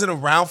he wasn't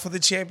around for the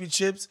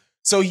championships,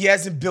 so he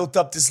hasn't built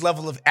up this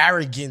level of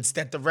arrogance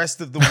that the rest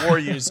of the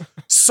Warriors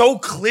so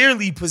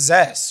clearly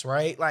possess,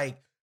 right?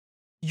 Like,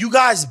 you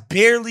guys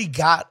barely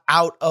got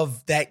out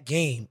of that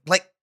game.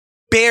 Like,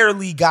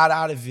 barely got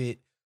out of it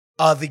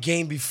the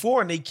game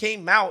before, and they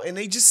came out and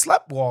they just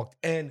sleptwalked.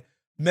 And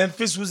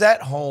Memphis was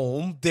at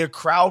home. Their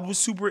crowd was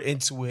super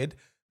into it.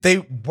 They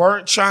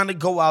weren't trying to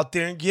go out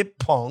there and get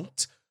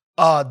punked.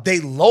 They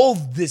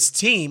loathed this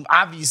team,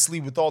 obviously,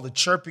 with all the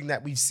chirping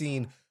that we've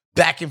seen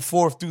back and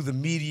forth through the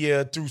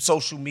media, through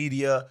social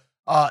media,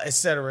 et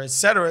cetera, et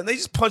cetera. And they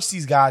just punched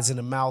these guys in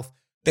the mouth.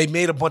 They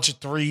made a bunch of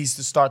threes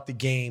to start the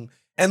game.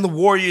 And the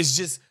Warriors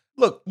just,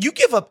 look, you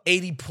give up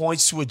 80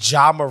 points to a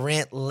Ja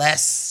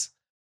Morant-less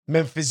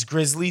Memphis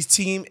Grizzlies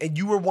team, and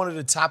you were one of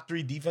the top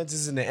 3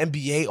 defenses in the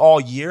NBA all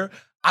year.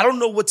 I don't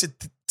know what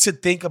to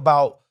think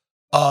about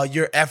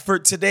your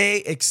effort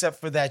today,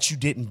 except for that you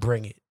didn't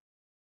bring it.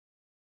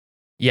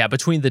 Yeah,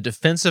 between the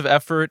defensive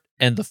effort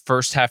and the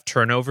first half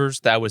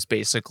turnovers, that was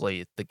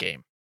basically the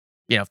game.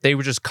 You know, they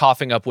were just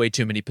coughing up way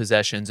too many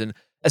possessions. And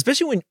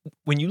especially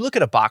when you look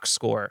at a box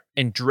score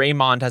and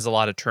Draymond has a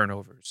lot of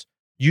turnovers,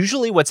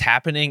 usually what's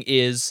happening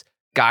is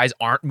guys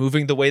aren't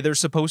moving the way they're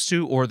supposed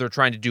to, or they're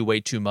trying to do way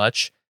too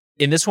much.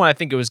 In this one, I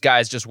think it was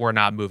guys just were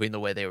not moving the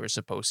way they were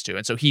supposed to.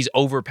 And so he's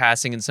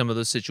overpassing in some of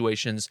those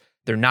situations.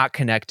 They're not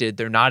connected.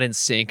 They're not in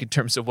sync in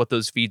terms of what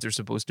those feeds are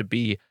supposed to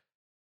be.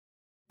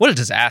 What a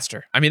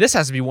disaster. I mean, this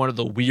has to be one of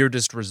the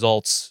weirdest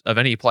results of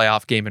any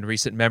playoff game in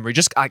recent memory.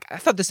 Just, I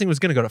thought this thing was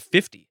going to go to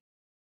 50.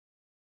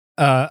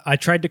 I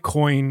tried to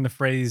coin the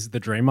phrase the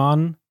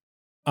Draymond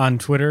on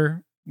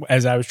Twitter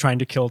as I was trying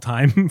to kill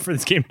time for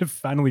this game to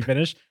finally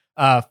finish.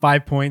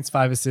 5 points,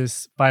 5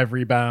 assists, 5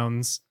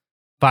 rebounds,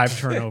 5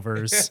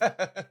 turnovers,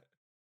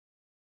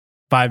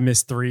 5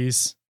 missed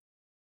threes.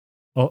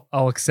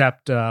 I'll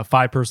accept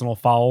 5 personal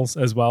fouls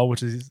as well,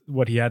 which is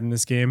what he had in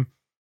this game.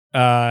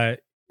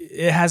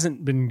 It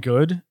hasn't been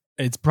good.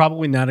 It's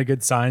probably not a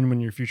good sign when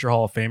your future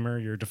Hall of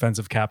Famer, your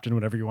defensive captain,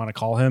 whatever you want to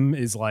call him,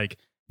 is like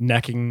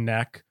neck and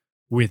neck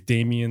with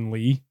Damian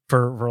Lee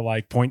for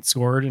like points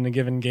scored in a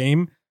given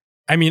game.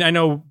 I mean, I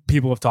know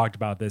people have talked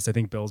about this. I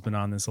think Bill's been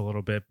on this a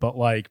little bit, but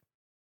like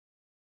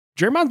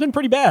Draymond's been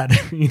pretty bad,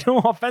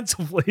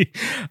 offensively.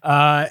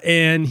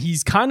 And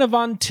he's kind of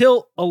on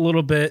tilt a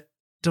little bit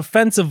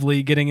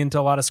defensively, getting into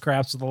a lot of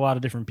scraps with a lot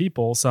of different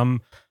people,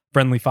 some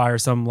friendly fire,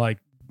 some like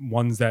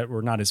ones that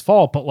were not his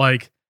fault, but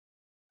like,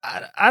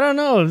 I don't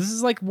know. This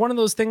is like one of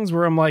those things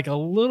where I'm like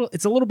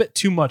it's a little bit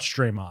too much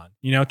Draymond,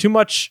 too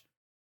much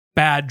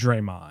bad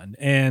Draymond.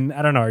 And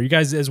I don't know. Are you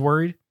guys as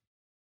worried?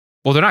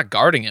 Well, they're not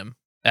guarding him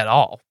at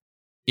all,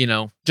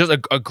 just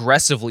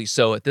aggressively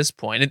so at this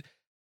point. And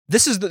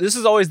this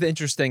is always the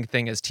interesting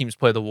thing as teams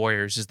play the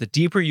Warriors is the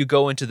deeper you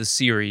go into the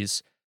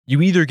series,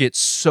 you either get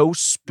so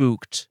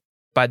spooked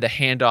by the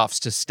handoffs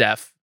to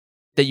Steph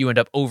that you end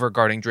up over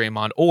guarding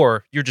Draymond,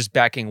 or you're just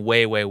backing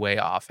way, way, way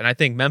off. And I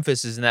think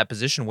Memphis is in that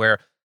position where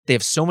They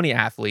have so many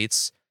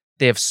athletes.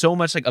 They have so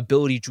much like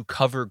ability to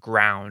cover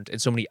ground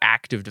and so many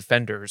active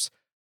defenders.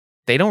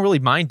 They don't really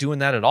mind doing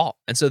that at all.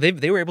 And so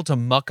they were able to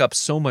muck up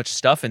so much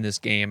stuff in this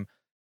game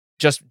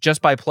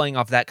just by playing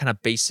off that kind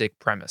of basic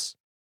premise.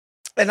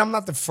 And I'm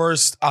not the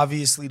first,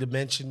 obviously, to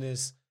mention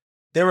this.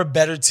 They're a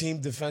better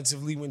team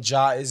defensively when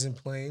Ja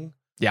isn't playing.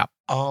 Yeah.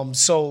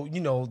 So,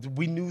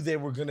 we knew they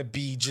were going to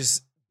be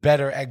just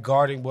better at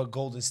guarding what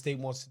Golden State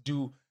wants to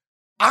do.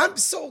 I'm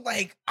so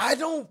I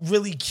don't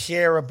really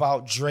care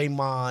about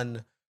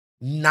Draymond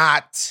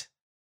not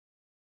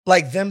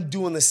them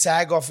doing the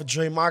sag off of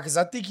Draymond, because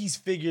I think he's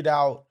figured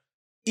out,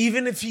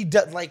 even if he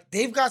does,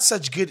 they've got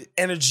such good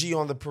energy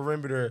on the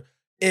perimeter.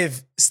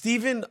 If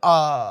Steven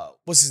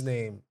Adams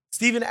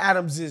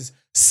is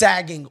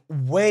sagging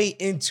way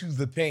into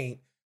the paint,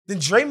 then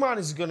Draymond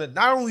is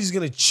not only is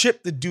gonna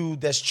chip the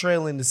dude that's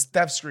trailing the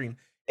Steph screen.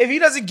 If he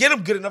doesn't get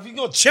him good enough, he's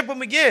gonna chip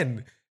him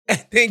again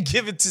and then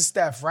give it to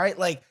Steph, right?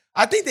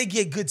 I think they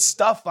get good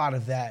stuff out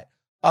of that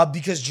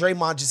because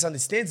Draymond just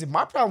understands it.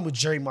 My problem with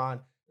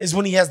Draymond is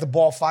when he has the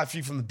ball 5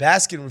 feet from the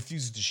basket and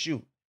refuses to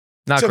shoot.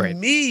 Not great. To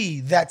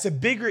me, that's a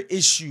bigger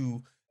issue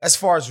as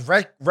far as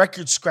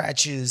record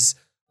scratches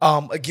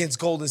against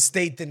Golden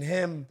State than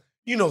him,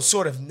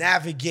 sort of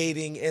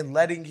navigating and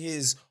letting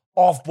his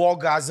off-ball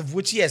guys, of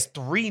which he has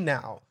 3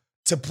 now,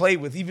 to play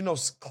with, even though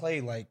Clay,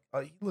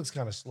 he looks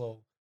kind of slow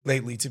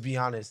lately, to be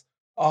honest.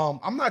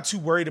 I'm not too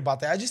worried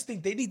about that. I just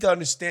think they need to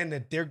understand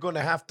that they're going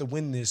to have to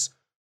win this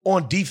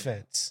on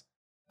defense.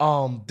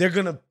 They're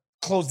going to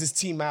close this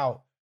team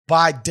out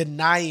by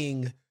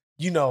denying,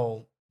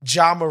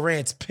 Ja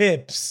Morant's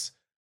pips,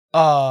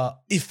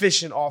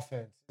 efficient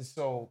offense. And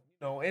so,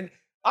 and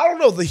I don't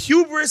know, the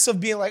hubris of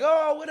being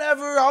oh,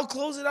 whatever, I'll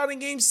close it out in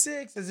game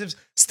 6, as if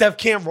Steph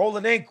can't roll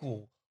an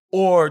ankle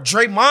or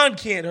Draymond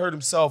can't hurt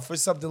himself or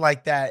something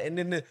like that.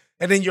 And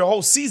then your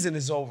whole season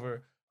is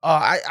over.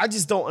 I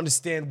just don't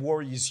understand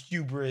Warriors'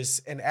 hubris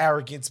and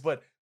arrogance,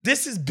 but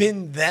this has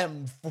been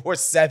them for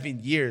 7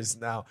 years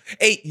now,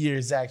 8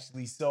 years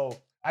actually. So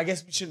I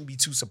guess we shouldn't be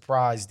too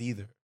surprised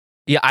either.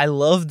 Yeah, I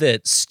love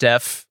that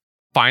Steph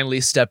finally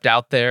stepped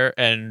out there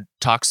and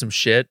talked some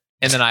shit.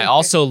 And then I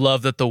also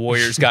love that the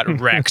Warriors got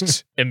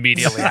wrecked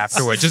immediately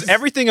afterwards. Just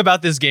everything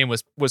about this game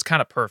was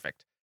kind of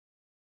perfect.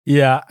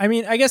 Yeah, I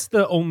mean, I guess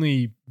the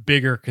only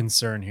bigger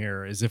concern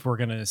here is if we're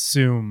going to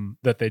assume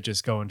that they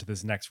just go into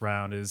this next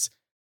round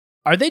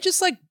are they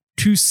just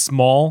too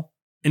small?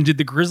 And did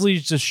the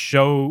Grizzlies just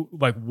show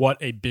what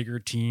a bigger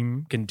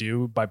team can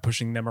do by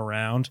pushing them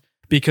around?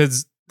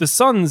 Because the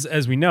Suns,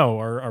 as we know,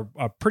 are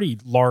a pretty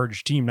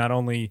large team, not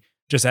only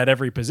just at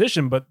every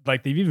position, but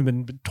they've even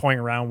been toying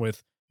around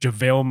with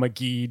JaVale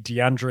McGee,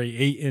 DeAndre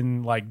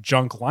Ayton,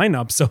 junk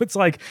lineups. So it's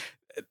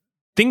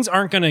things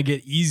aren't going to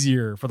get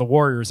easier for the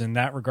Warriors in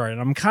that regard.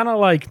 And I'm kind of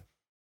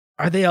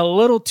are they a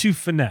little too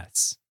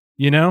finesse,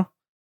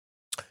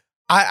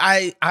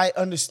 I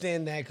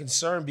understand that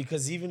concern,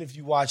 because even if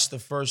you watch the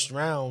first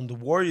round, the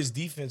Warriors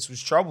defense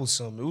was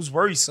troublesome. It was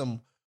worrisome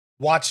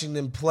watching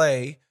them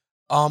play.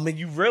 And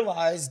you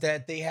realize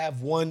that they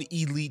have one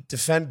elite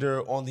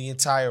defender on the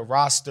entire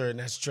roster, and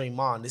that's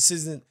Draymond. This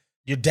isn't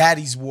your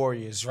daddy's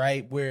Warriors,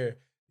 right? Where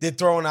they're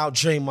throwing out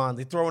Draymond,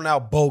 they're throwing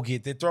out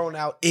Bogut, they're throwing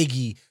out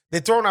Iggy,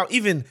 they're throwing out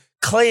even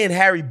Clay and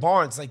Harry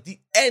Barnes,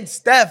 and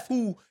Steph,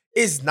 who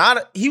is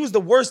he was the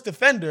worst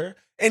defender,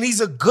 and he's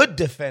a good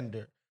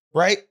defender,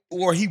 right?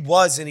 Or he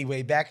was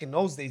anyway back in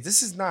those days.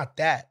 This is not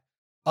that.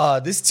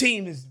 This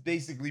team is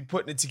basically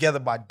putting it together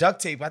by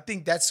duct tape. I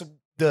think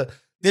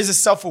there's a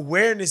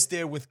self-awareness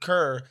there with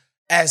Kerr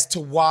as to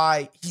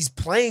why he's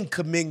playing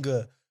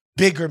Kuminga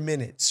bigger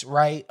minutes,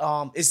 right?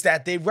 It's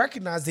that they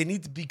recognize they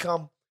need to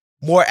become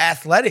more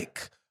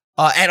athletic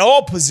at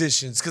all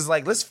positions. Because,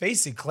 let's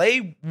face it,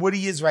 Clay, what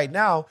he is right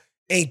now,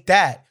 ain't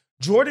that.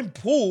 Jordan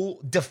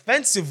Poole,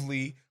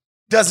 defensively,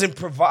 doesn't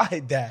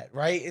provide that,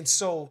 right? And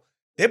so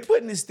they're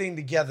putting this thing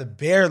together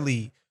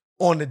barely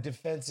on the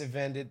defensive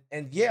end.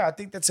 And yeah, I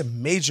think that's a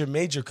major,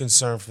 major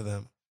concern for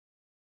them.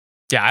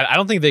 Yeah, I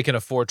don't think they can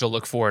afford to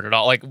look forward at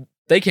all.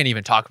 They can't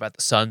even talk about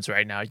the Suns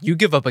right now. You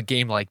give up a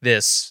game like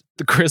this,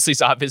 the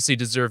Grizzlies obviously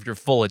deserve your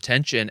full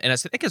attention. And I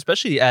think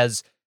especially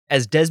as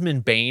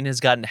Desmond Bane has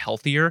gotten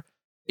healthier,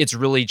 it's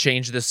really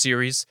changed this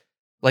series.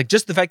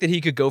 Just the fact that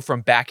he could go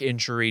from back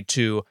injury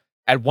to,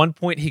 at one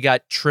point, he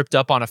got tripped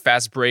up on a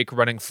fast break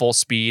running full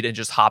speed and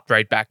just hopped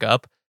right back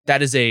up.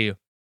 That is a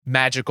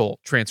magical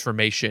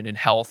transformation in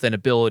health and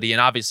ability. And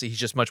obviously, he's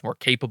just much more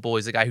capable.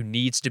 He's a guy who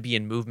needs to be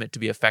in movement to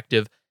be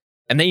effective.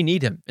 And they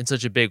need him in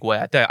such a big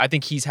way. I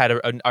think he's had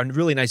a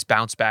really nice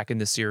bounce back in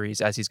this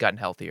series as he's gotten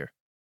healthier.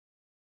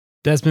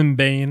 Desmond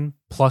Bane,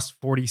 plus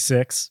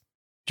 46.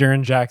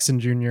 Jaren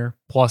Jackson Jr.,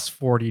 plus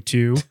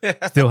 42.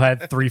 Still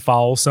had 3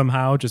 fouls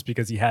somehow just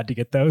because he had to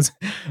get those.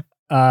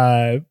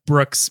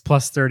 Brooks,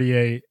 plus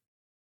 38.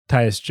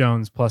 Tyus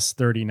Jones, plus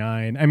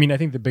 39. I mean, I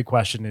think the big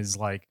question is,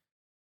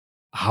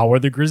 how are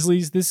the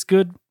Grizzlies this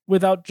good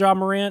without Ja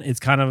Morant? It's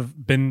kind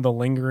of been the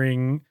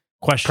lingering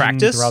question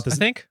throughout this. I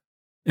think.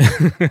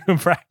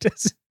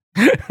 Practice.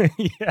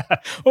 Yeah.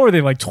 Or were they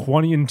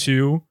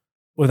 20-2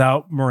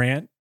 without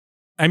Morant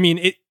I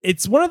mean,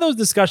 it's one of those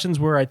discussions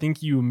where I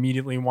think you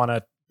immediately want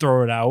to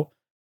throw it out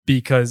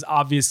because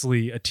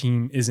obviously a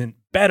team isn't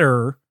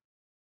better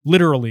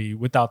literally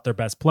without their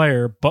best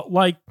player, but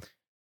like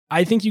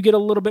I think you get a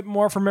little bit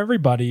more from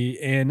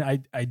everybody, and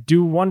I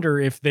do wonder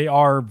if they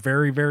are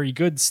very, very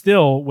good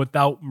still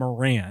without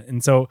Morant.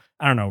 And so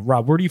I don't know,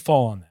 Rob, where do you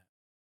fall on that?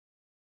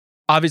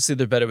 Obviously,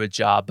 they're better with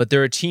Ja, but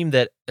they're a team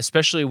that,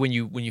 especially when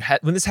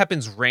this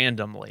happens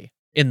randomly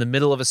in the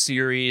middle of a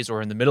series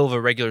or in the middle of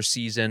a regular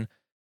season,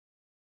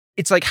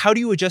 it's like, how do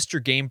you adjust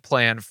your game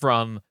plan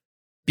from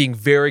being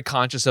very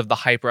conscious of the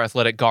hyper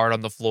athletic guard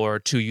on the floor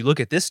to you look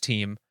at this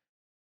team?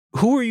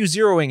 Who are you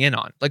zeroing in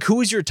on? Like,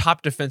 who is your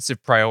top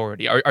defensive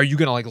priority? Are you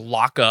going to like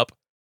lock up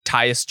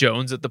Tyus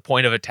Jones at the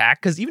point of attack?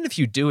 Because even if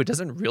you do, it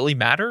doesn't really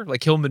matter.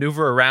 Like, he'll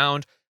maneuver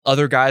around.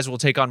 Other guys will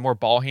take on more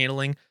ball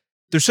handling.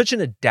 They're such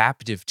an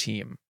adaptive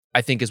team,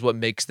 I think, is what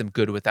makes them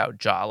good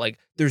without Ja. Like,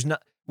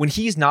 when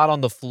he's not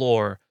on the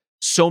floor,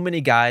 so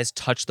many guys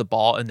touch the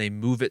ball and they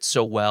move it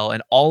so well,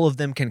 and all of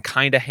them can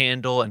kind of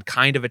handle and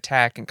kind of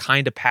attack and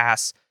kind of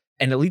pass.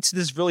 And it leads to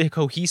this really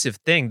cohesive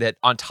thing that,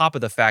 on top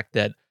of the fact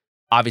that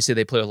obviously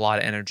they play with a lot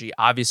of energy,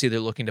 obviously they're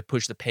looking to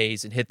push the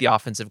pace and hit the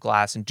offensive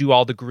glass and do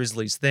all the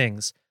Grizzlies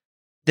things,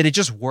 that it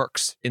just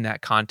works in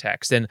that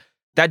context. And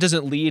that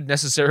doesn't lead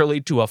necessarily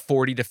to a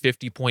 40 to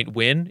 50 point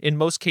win in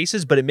most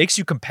cases, but it makes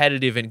you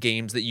competitive in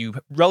games that you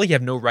really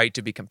have no right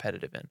to be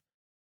competitive in.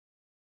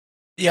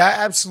 Yeah,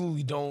 I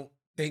absolutely don't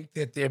think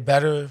that they're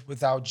better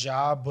without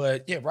Ja,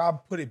 but yeah,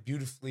 Rob put it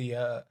beautifully.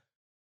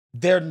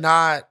 They're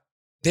not.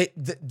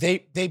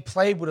 They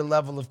play with a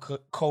level of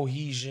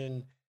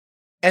cohesion,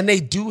 and they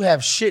do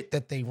have shit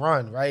that they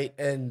run, right?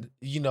 And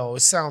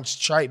it sounds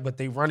trite, but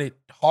they run it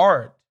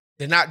hard.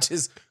 They're not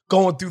just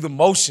going through the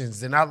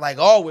motions. They're not like,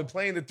 oh, we're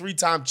playing the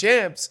 3-time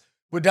champs.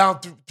 We're down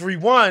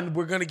 3-1.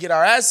 We're gonna get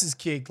our asses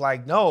kicked.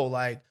 Like, no,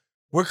 like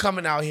we're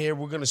coming out here.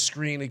 We're gonna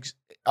screen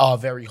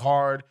very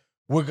hard.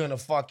 We're gonna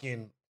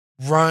fucking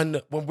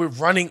run. When we're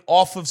running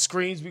off of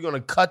screens, we're going to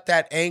cut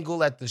that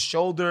angle at the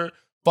shoulder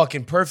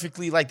fucking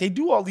perfectly. Like, they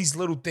do all these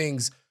little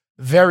things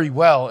very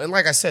well. And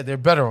like I said, they're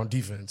better on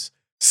defense.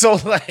 So,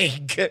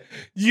 like,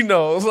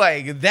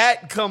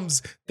 that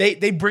comes,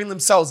 they bring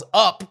themselves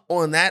up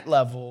on that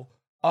level.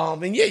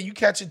 And yeah, you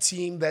catch a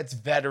team that's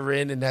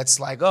veteran and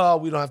that's like, oh,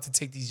 we don't have to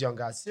take these young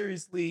guys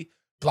seriously,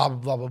 blah, blah,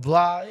 blah, blah,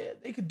 blah. Yeah,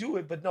 they could do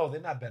it, but no, they're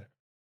not better.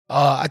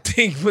 I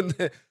think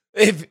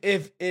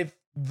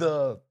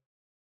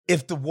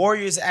if the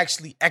Warriors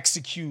actually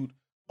execute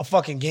a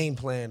fucking game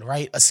plan,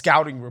 right? A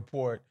scouting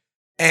report,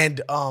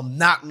 and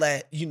not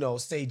let,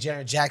 say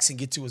Jaren Jackson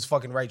get to his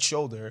fucking right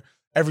shoulder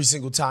every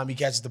single time he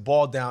catches the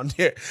ball down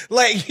there.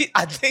 Like,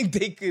 I think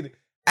they could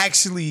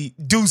actually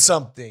do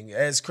something,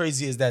 as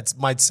crazy as that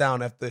might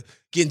sound after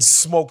getting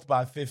smoked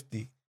by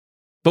 50.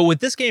 But what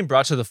this game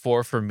brought to the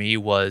fore for me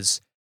was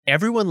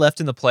everyone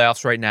left in the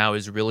playoffs right now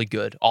is really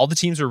good. All the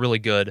teams are really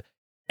good.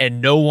 And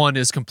no one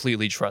is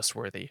completely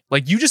trustworthy.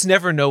 Like, you just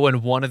never know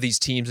when one of these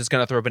teams is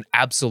going to throw up an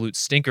absolute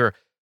stinker.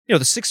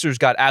 The Sixers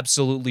got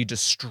absolutely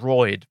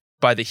destroyed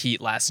by the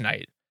Heat last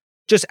night.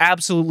 Just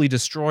absolutely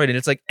destroyed. And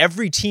it's like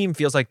every team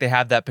feels like they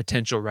have that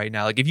potential right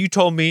now. Like, if you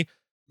told me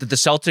that the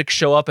Celtics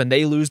show up and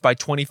they lose by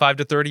 25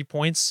 to 30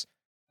 points,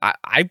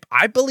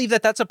 I believe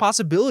that that's a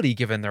possibility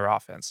given their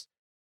offense.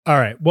 All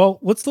right. Well,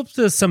 let's flip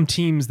to some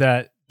teams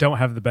that don't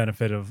have the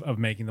benefit of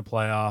making the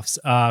playoffs,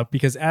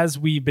 because as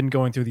we've been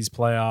going through these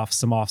playoffs,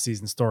 some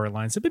offseason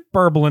storylines have been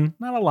burbling,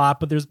 not a lot,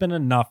 but there's been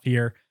enough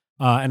here.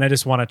 And I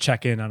just want to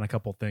check in on a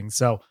couple things.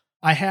 So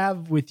I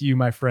have with you,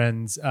 my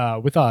friends,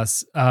 with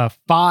us, 5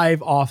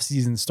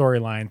 offseason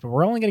storylines, but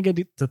we're only going to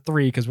get to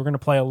 3 because we're going to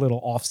play a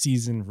little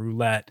offseason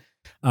roulette.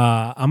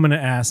 I'm going to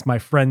ask my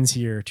friends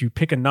here to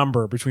pick a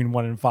number between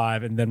 1 and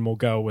 5, and then we'll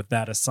go with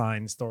that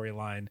assigned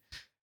storyline.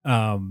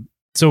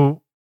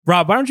 So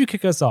Rob, why don't you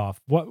kick us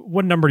off?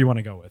 What number do you want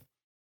to go with?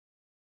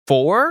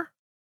 4?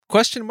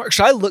 Question mark.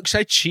 Should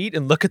I cheat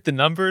and look at the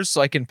numbers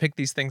so I can pick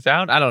these things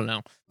out? I don't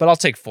know, but I'll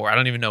take 4. I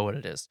don't even know what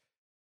it is.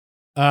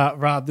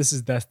 Rob, this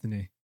is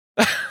destiny.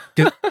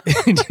 You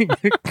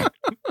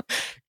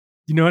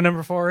know what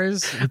number 4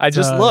 is? I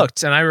just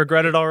looked and I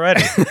regret it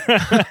already.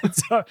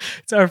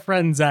 It's our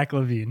friend Zach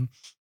LaVine.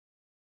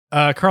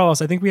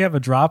 Carlos, I think we have a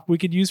drop we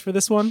could use for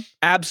this one.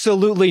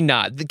 Absolutely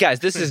not. Guys,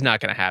 this is not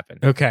going to happen.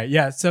 Okay,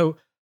 yeah. So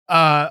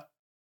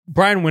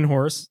Brian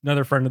Windhorst,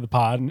 another friend of the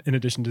pod, in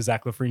addition to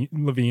Zach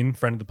LaVine,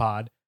 friend of the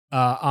pod,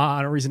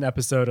 on a recent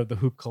episode of the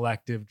Hoop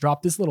Collective,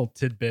 dropped this little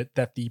tidbit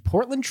that the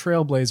Portland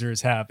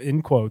Trailblazers have,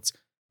 in quotes,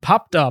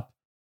 popped up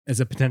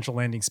as a potential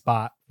landing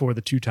spot for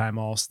the 2-time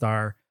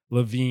All-Star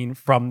LaVine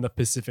from the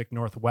Pacific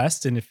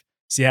Northwest. And if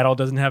Seattle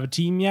doesn't have a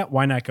team yet,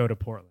 why not go to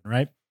Portland,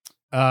 right?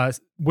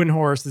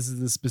 Windhorst, this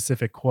is the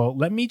specific quote.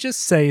 Let me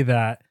just say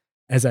that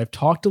as I've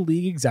talked to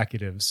league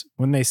executives,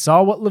 when they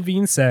saw what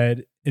LaVine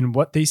said and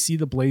what they see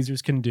the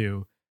Blazers can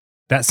do,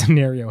 that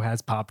scenario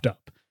has popped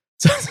up.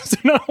 So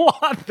there's not a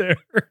lot there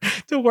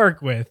to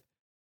work with.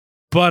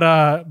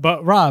 But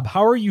Rob,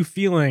 how are you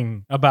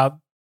feeling about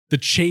the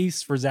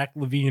chase for Zach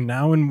LaVine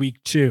now in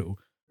week 2?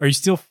 Are you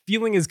still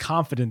feeling as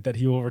confident that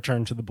he will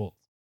return to the Bulls?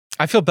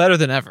 I feel better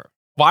than ever.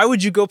 Why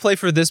would you go play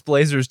for this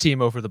Blazers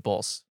team over the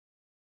Bulls?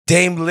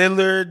 Dame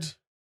Lillard.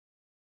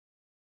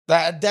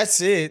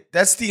 That's it.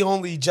 That's the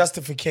only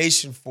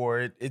justification for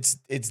it. It's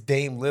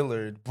Dame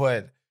Lillard,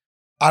 but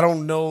I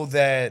don't know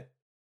that.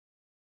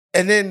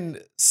 And then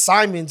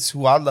Simons,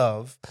 who I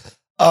love,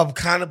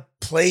 kind of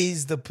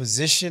plays the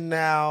position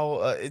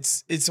now.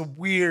 It's a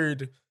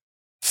weird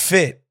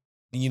fit,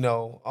 you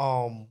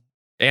know.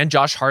 And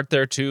Josh Hart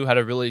there too had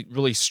a really,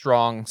 really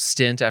strong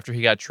stint after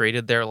he got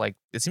traded there. Like,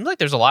 it seems like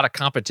there's a lot of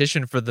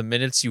competition for the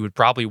minutes you would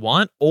probably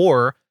want.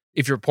 Or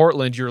if you're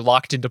Portland, you're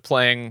locked into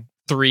playing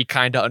 3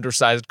 kind of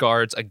undersized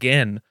guards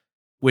again,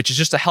 which is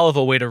just a hell of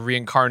a way to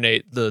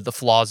reincarnate the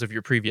flaws of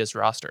your previous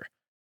roster.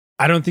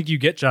 I don't think you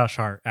get Josh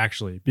Hart,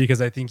 actually,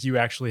 because I think you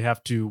actually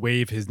have to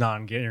waive his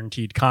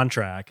non-guaranteed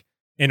contract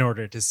in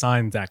order to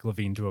sign Zach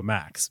LaVine to a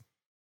max.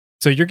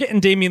 So you're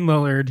getting Damian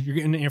Lillard, you're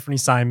getting Anthony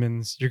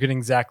Simons, you're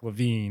getting Zach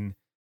LaVine,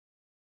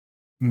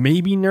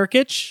 maybe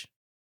Nurkic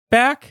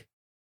back.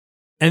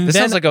 And this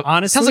then,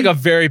 sounds like a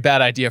very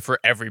bad idea for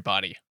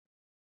everybody.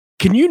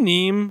 Can you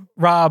name,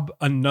 Rob,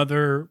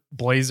 another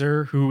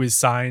Blazer who is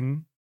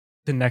signed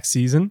to next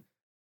season?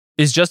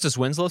 Is Justice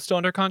Winslow still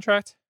under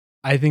contract?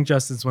 I think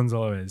Justice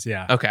Winslow is,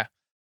 yeah. Okay.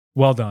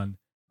 Well done.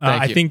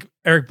 I think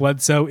Eric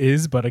Bledsoe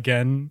is, but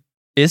again,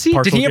 is he?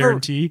 Did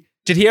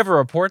he ever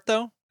report,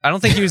 though? I don't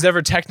think he was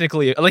ever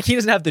technically, like, he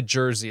doesn't have the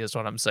jersey is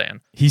what I'm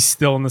saying. He's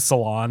still in the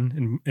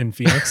salon in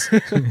Phoenix.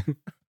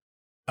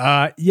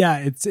 Yeah,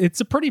 it's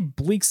a pretty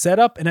bleak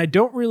setup, and I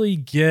don't really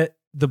get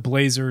the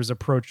Blazers'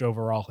 approach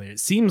overall here.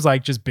 It seems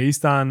like, just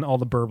based on all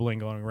the burbling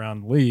going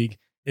around the league,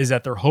 is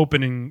that they're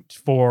hoping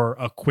for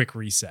a quick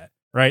reset,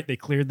 right? They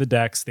cleared the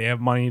decks. They have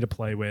money to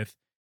play with.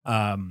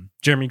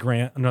 Jeremy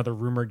Grant, another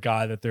rumored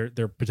guy that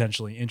they're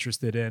potentially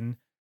interested in.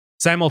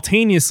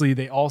 Simultaneously,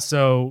 they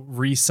also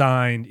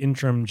re-signed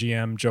interim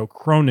GM Joe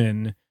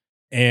Cronin,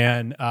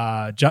 and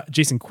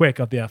Jason Quick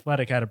of The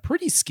Athletic had a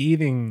pretty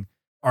scathing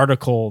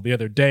article the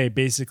other day,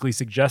 basically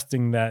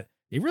suggesting that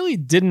they really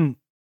didn't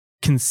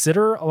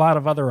consider a lot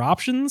of other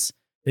options.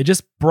 They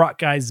just brought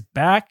guys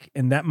back,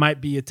 and that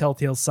might be a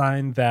telltale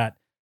sign that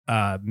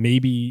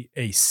maybe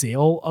a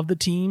sale of the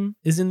team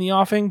is in the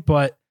offing.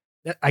 But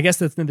I guess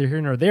that's neither here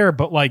nor there.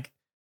 But like,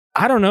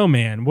 I don't know,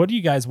 man. What do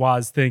you guys,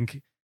 Waz,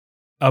 think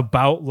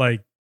about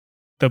like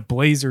the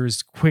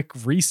Blazers' quick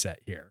reset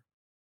here?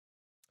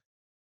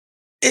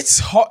 It's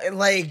hard.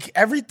 Like,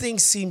 everything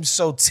seems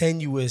so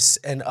tenuous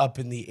and up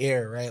in the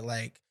air, right?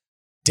 Like,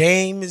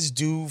 Dame is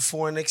due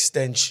for an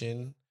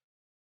extension.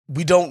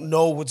 We don't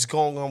know what's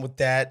going on with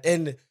that.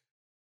 And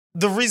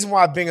the reason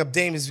why I bring up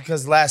Dame is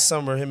because last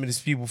summer, him and his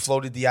people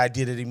floated the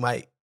idea that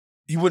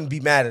he wouldn't be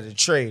mad at a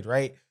trade,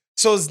 right?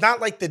 So it's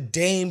not like the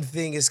Dame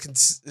thing is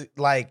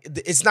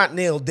it's not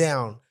nailed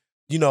down.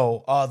 You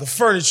know, the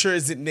furniture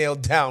isn't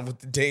nailed down with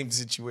the Dame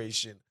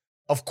situation.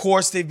 Of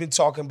course, they've been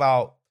talking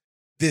about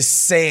this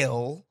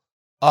sale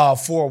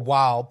for a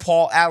while.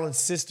 Paul Allen's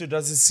sister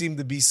doesn't seem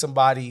to be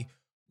somebody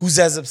who's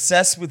as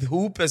obsessed with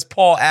hoop as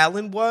Paul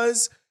Allen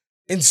was.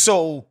 And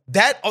so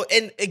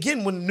and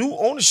again, when new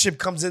ownership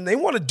comes in, they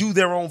want to do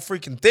their own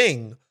freaking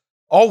thing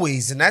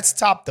always. And that's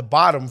top to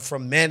bottom,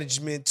 from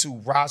management to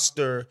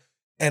roster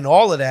and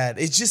all of that.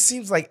 It just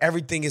seems like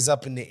everything is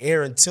up in the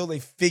air until they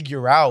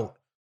figure out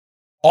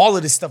all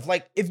of this stuff.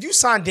 Like, if you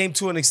sign Dame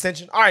to an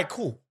extension, all right,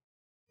 cool.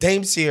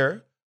 Dame's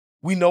here.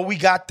 We know we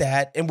got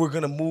that, and we're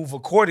going to move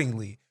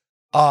accordingly.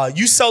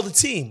 You sell the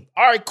team.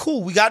 All right,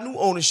 cool. We got new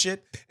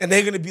ownership, and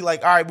they're going to be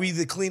like, all right, we're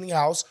either cleaning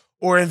house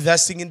or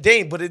investing in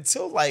Dame. But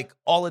until like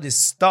all of this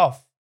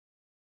stuff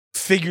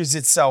figures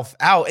itself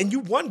out, and you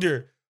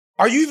wonder,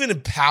 are you even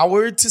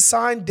empowered to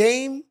sign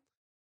Dame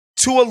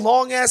to a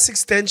long-ass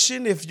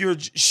extension if you're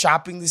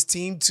shopping this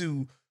team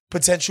to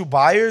potential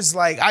buyers?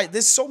 Like,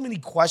 there's so many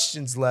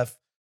questions left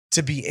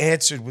to be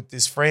answered with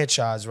this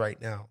franchise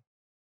right now.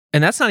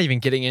 And that's not even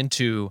getting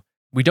into,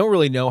 we don't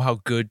really know how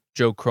good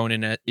Joe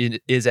Cronin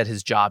is at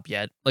his job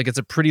yet. Like, it's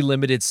a pretty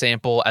limited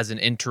sample as an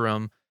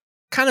interim.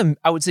 Kind of,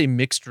 I would say,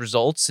 mixed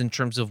results in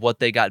terms of what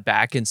they got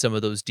back in some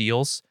of those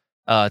deals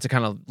to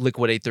kind of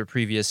liquidate their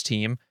previous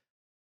team.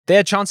 They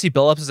had Chauncey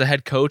Billups as a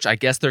head coach. I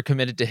guess they're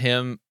committed to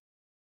him.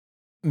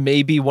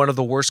 Maybe one of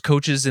the worst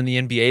coaches in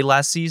the NBA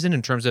last season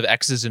in terms of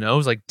X's and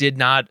O's. Like, did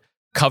not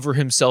cover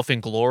himself in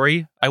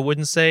glory, I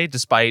wouldn't say,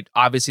 despite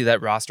obviously that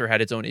roster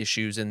had its own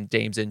issues and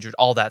Dame's injured,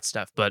 all that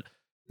stuff, but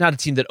not a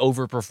team that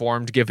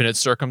overperformed given its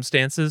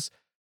circumstances.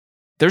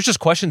 There's just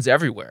questions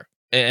everywhere.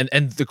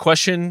 And the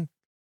question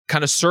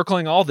kind of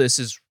circling all this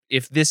is,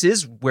 if this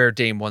is where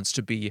Dame wants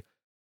to be,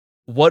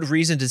 what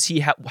reason does he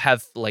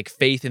have like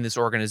faith in this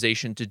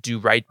organization to do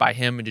right by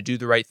him and to do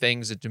the right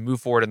things and to move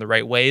forward in the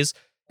right ways?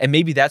 And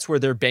maybe that's where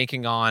they're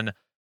banking on,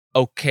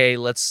 okay,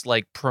 let's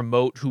like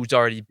promote who's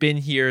already been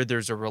here.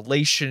 There's a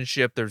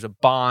relationship, there's a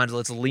bond.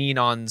 Let's lean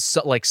on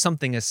like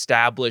something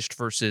established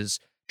versus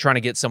trying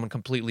to get someone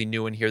completely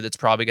new in here that's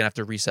probably going to have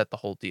to reset the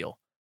whole deal.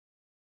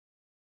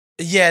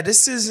 Yeah,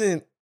 this is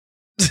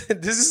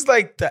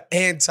like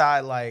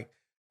the like,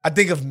 I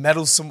think of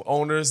meddlesome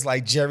owners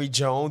like Jerry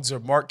Jones or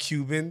Mark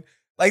Cuban.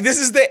 Like, this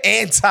is the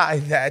anti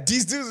that.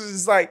 These dudes are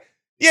just like,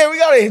 yeah, we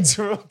got to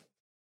interim.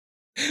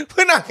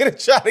 We're not going to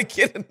try to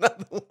get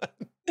another one.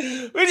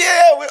 But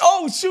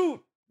oh,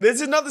 shoot.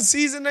 There's another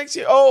season next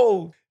year.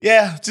 Oh,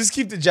 yeah, just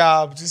keep the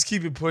job. Just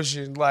keep it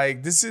pushing.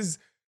 Like, this is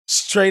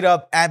straight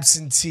up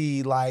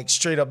absentee, like,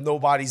 straight up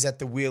nobody's at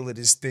the wheel of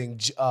this thing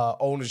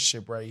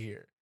ownership right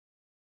here.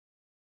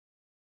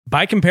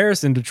 By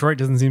comparison, Detroit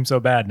doesn't seem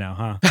so bad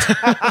now,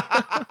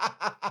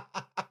 huh?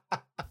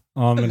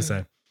 All I'm going to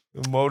say.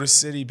 Motor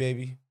City,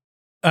 baby.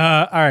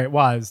 All right,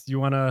 Waz, you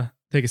want to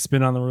take a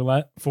spin on the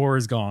roulette? 4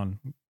 is gone.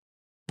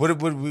 What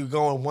we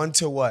going 1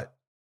 to what?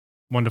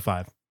 1 to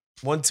 5.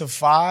 1 to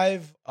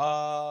 5.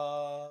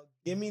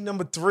 Give me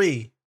number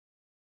 3.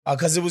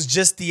 Because it was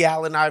just the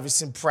Allen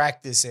Iverson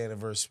practice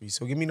anniversary.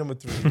 So give me number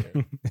 3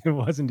 there. It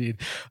was indeed.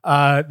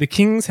 The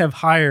Kings have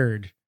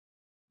hired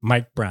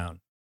Mike Brown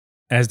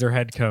as their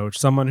head coach,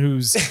 someone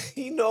whose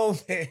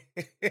man.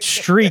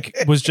 streak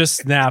was just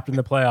snapped in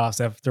the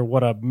playoffs after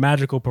what a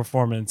magical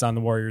performance on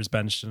the Warriors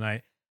bench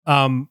tonight.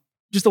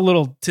 Just a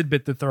little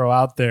tidbit to throw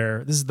out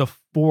there. This is the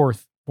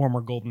 4th former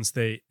Golden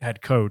State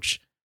head coach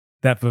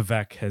that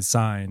Vivek has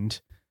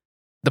signed.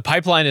 The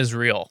pipeline is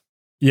real.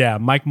 Yeah,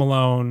 Mike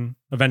Malone,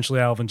 eventually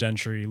Alvin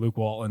Gentry, Luke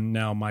Walton,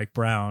 now Mike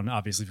Brown.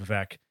 Obviously,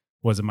 Vivek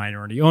was a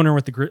minority owner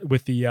with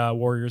the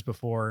Warriors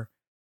before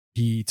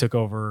he took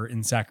over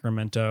in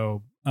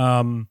Sacramento.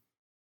 How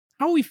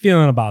are we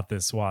feeling about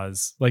this,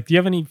 Waz? Like, do you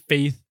have any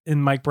faith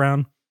in Mike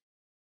Brown?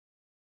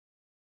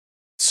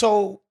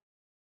 So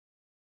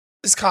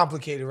it's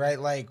complicated, right?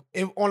 Like,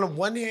 on the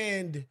one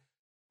hand,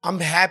 I'm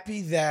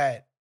happy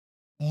that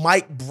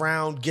Mike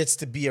Brown gets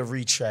to be a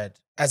retread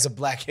as a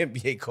black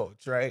NBA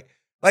coach, right?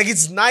 Like,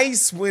 it's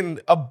nice when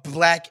a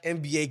black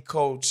NBA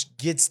coach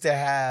gets to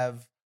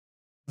have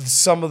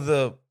some of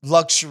the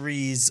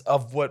luxuries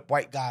of what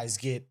white guys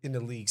get in the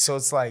league. So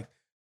it's like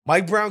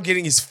Mike Brown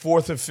getting his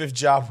 4th or 5th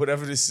job,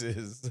 whatever this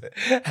is,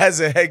 as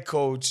a head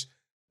coach,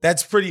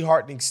 that's pretty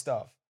heartening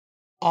stuff.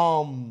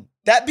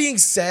 That being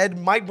said,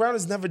 Mike Brown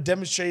has never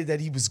demonstrated that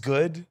he was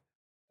good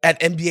at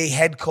NBA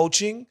head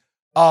coaching.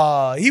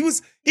 He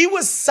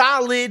was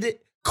solid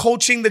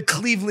coaching the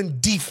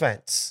Cleveland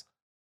defense.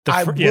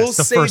 I will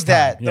say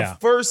that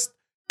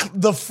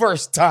the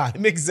first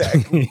time,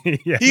 exactly.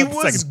 He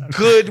was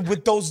good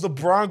with those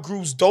LeBron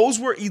groups. Those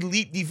were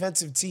elite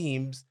defensive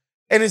teams.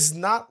 And it's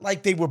not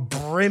like they were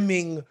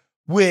brimming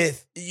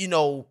with,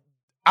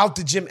 out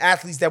the gym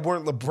athletes that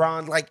weren't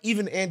LeBron. Like,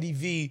 even Andy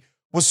V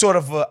was sort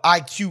of an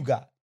IQ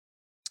guy.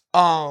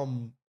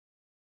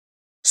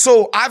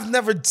 So I've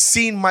never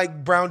seen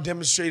Mike Brown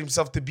demonstrate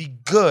himself to be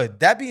good.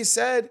 That being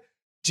said,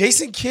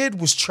 Jason Kidd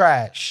was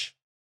trash.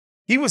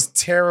 He was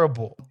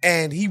terrible.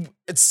 And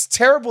it's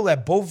terrible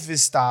at both of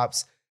his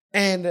stops.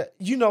 And,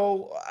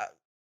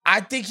 I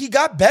think he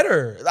got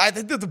better. I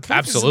think that the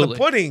proof is in the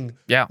pudding.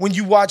 Yeah. When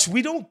you watch,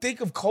 we don't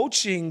think of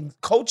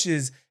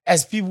coaches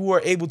as people who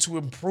are able to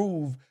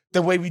improve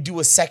the way we do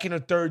a 2nd or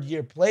 3rd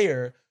year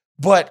player.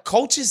 But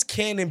coaches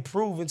can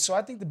improve. And so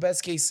I think the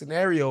best case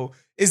scenario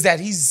is that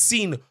he's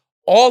seen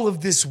all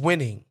of this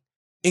winning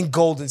in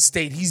Golden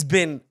State. He's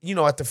been,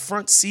 at the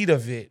front seat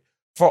of it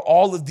for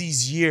all of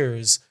these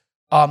years.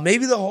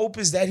 Maybe the hope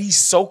is that he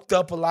soaked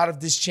up a lot of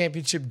this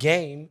championship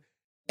game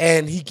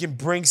and he can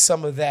bring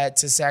some of that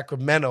to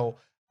Sacramento.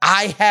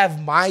 I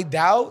have my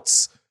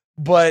doubts,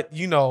 but,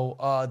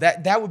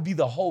 that would be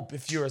the hope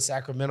if you're a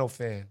Sacramento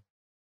fan.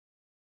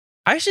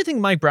 I actually think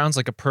Mike Brown's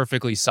like a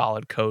perfectly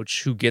solid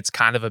coach who gets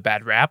kind of a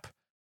bad rap.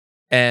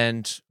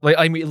 And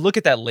look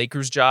at that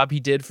Lakers job he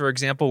did, for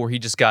example, where he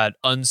just got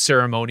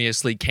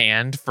unceremoniously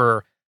canned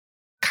for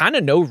kind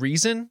of no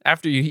reason.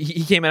 After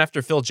he came in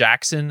after Phil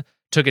Jackson,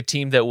 took a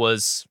team that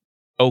was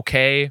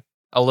okay,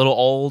 a little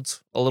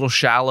old, a little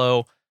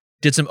shallow,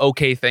 did some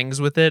okay things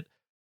with it.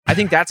 I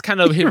think that's kind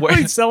of You're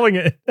really selling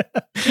it.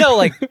 No,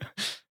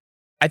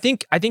 I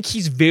think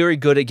he's very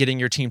good at getting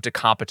your team to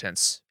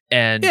competence.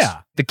 And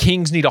the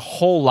Kings need a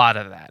whole lot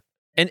of that.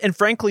 And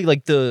frankly,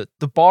 like the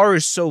bar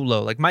is so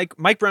low. Like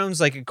Mike Brown's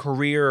like a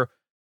career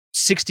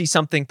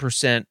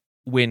 60-something%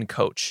 win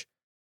coach.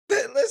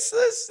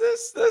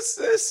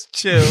 Let's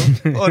chill.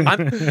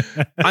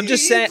 I'm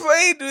just saying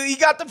he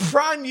got the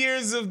prime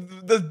years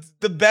of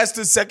the best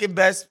or second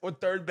best or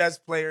third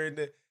best player in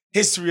the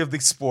history of the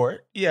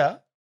sport. Yeah.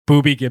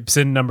 Boobie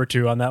Gibson, number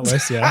 2 on that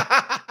list. Yeah.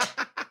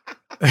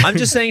 I'm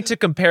just saying to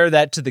compare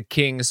that to the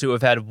Kings, who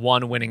have had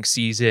one winning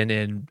season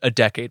in a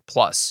decade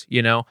plus,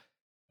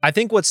 I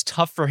think what's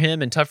tough for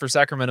him and tough for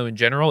Sacramento in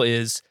general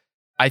is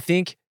I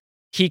think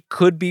he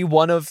could be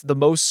one of the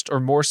most or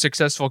more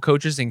successful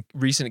coaches in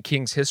recent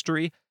Kings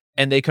history,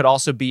 and they could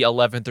also be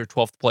 11th or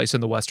 12th place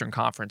in the Western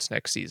Conference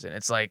next season.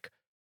 It's like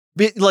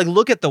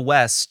look at the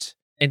West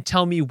and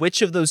tell me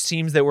which of those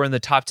teams that were in the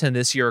top 10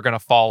 this year are going to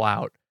fall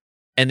out.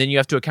 And then you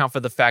have to account for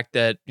the fact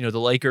that, the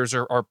Lakers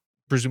are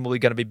presumably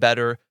going to be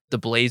better. The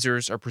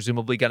Blazers are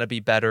presumably going to be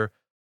better.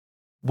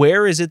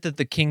 Where is it that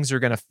the Kings are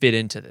going to fit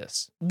into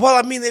this? Well,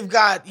 I mean, they've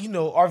got,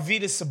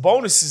 Arvydas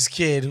Sabonis'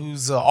 kid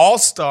who's an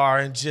all-star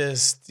and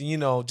just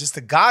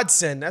a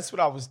godsend. That's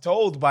what I was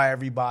told by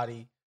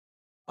everybody.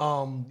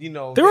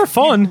 They were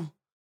fun.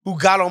 Who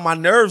got on my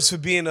nerves for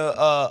being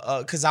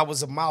because I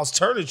was a Miles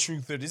Turner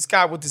truther. This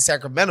guy went to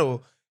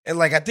Sacramento, and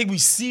like I think we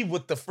see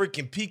what the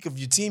freaking peak of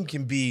your team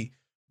can be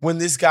when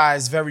this guy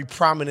is very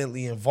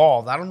prominently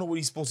involved. I don't know what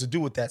he's supposed to do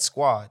with that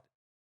squad.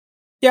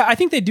 Yeah, I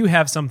think they do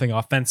have something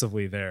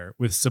offensively there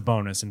with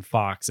Sabonis and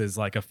Fox as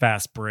like a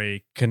fast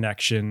break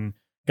connection,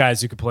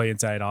 guys who could play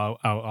inside out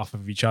off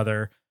of each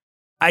other.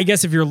 I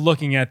guess if you're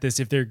looking at this,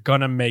 if they're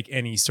going to make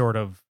any sort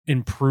of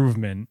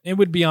improvement, it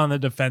would be on the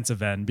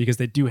defensive end because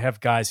they do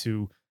have guys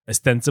who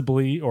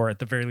ostensibly, or at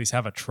the very least,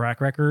 have a track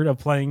record of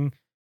playing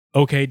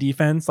okay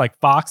defense. Like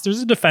Fox,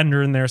 there's a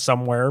defender in there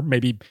somewhere,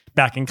 maybe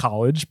back in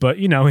college, but,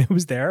 it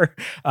was there.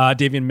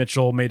 Davion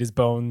Mitchell made his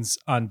bones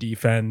on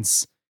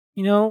defense.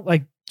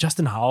 Like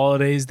Justin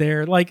Holiday's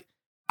there. Like,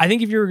 I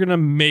think if you're going to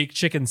make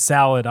chicken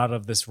salad out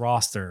of this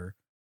roster,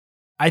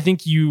 I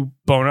think you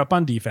bone up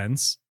on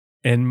defense.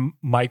 And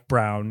Mike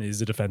Brown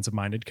is a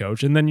defensive-minded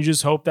coach. And then you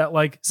just hope that,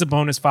 like,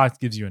 Sabonis Fox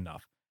gives you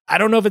enough. I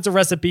don't know if it's a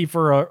recipe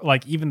for,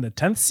 even the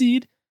 10th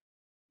seed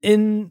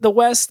in the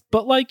West.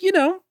 But,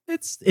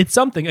 it's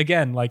something.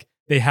 Again, like,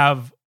 they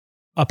have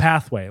a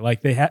pathway. Like,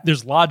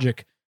 there's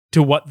logic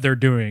to what they're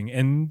doing.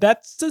 And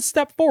that's a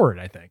step forward,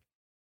 I think.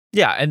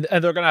 Yeah, and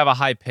they're going to have a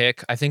high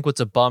pick. I think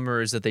what's a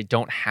bummer is that they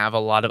don't have a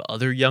lot of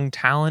other young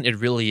talent. It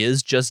really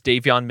is just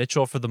Davion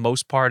Mitchell for the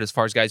most part, as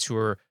far as guys who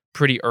are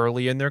pretty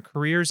early in their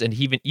careers, and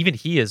even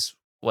he is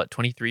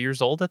 23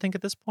 years old, I think,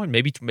 at this point,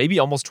 maybe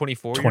almost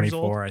 24 years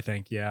old. I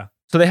think. Yeah.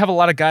 So they have a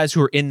lot of guys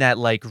who are in that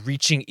like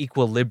reaching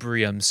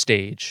equilibrium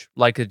stage,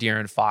 like a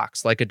De'Aaron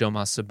Fox, like a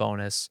Domas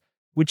Sabonis,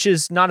 which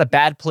is not a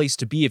bad place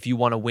to be if you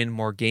want to win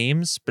more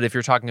games. But if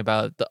you're talking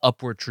about the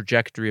upward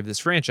trajectory of this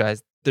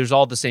franchise, there's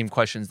all the same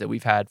questions that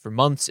we've had for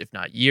months, if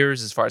not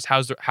years, as far as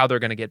how they're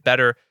going to get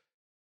better.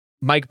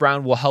 Mike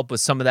Brown will help with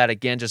some of that,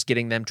 again, just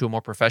getting them to a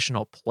more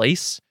professional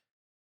place.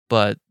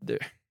 But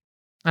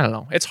I don't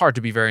know. It's hard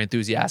to be very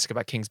enthusiastic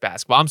about Kings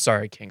basketball. I'm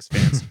sorry, Kings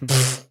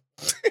fans.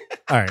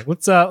 All right,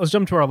 let's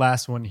jump to our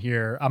last one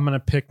here. I'm going to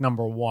pick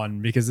number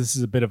 1 because this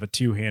is a bit of a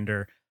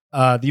two-hander.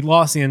 The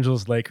Los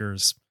Angeles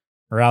Lakers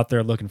are out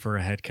there looking for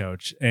a head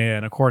coach.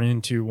 And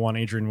according to one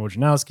Adrian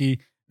Wojnarowski,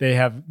 they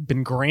have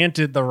been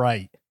granted the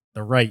right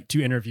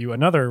to interview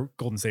another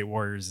Golden State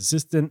Warriors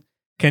assistant,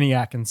 Kenny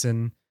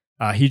Atkinson.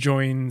 He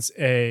joins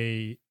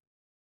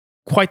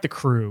quite the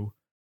crew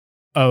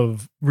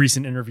of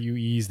recent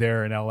interviewees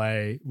there in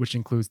LA, which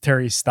includes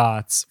Terry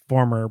Stotts,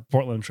 former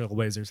Portland Trail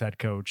Blazers head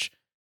coach,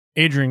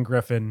 Adrian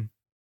Griffin,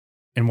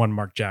 and one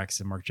Mark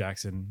Jackson. Mark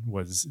Jackson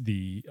was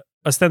the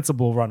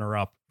ostensible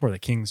runner-up for the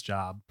Kings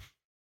job.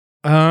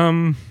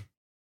 How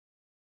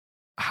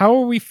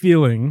are we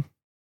feeling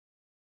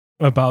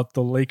about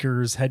the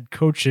Lakers head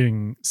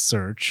coaching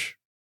search,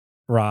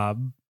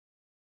 Rob?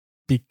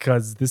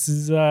 Because this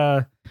is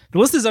the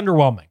list is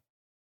underwhelming.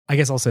 I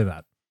guess I'll say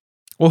that.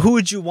 Well, who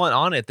would you want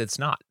on it that's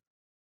not?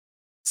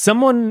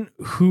 Someone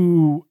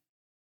who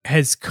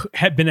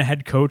had been a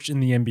head coach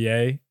in the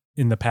NBA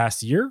in the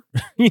past year,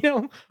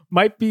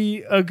 might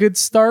be a good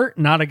start.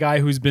 Not a guy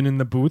who's been in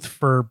the booth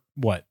for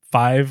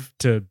 5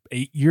 to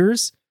 8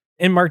 years.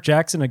 And Mark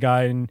Jackson, a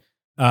guy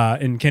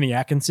in Kenny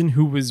Atkinson,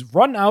 who was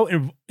run out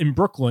in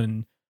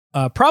Brooklyn,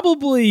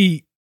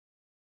 probably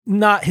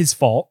not his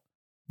fault,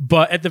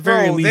 but at the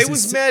very least, they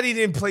was mad he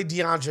didn't play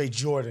DeAndre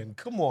Jordan.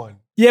 Come on.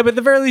 Yeah, but at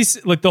the very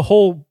least, like the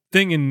whole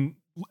thing in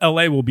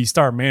LA will be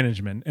star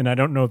management, and I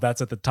don't know if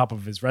that's at the top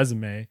of his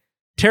resume.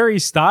 Terry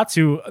Stotts,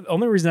 who the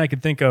only reason I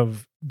could think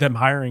of them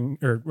hiring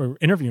or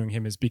interviewing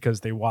him is because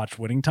they watch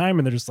Winning Time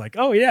and they're just like,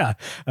 oh yeah,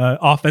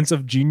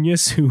 offensive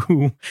genius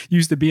who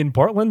used to be in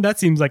Portland. That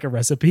seems like a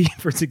recipe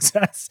for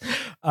success.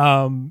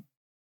 I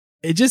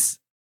think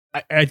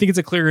it's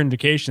a clear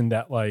indication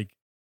that like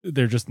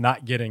they're just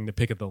not getting the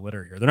pick of the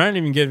litter here. They're not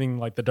even giving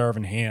like the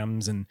Darvin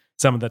Hams and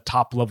some of the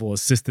top level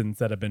assistants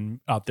that have been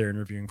out there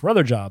interviewing for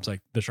other jobs like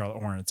the Charlotte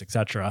Hornets,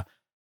 etc.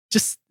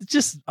 Just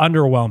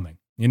underwhelming,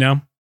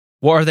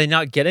 Well, are they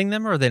not getting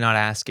them or are they not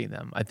asking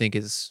them? I think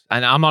and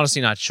I'm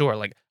honestly not sure.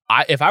 Like,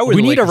 if I were,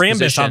 we need a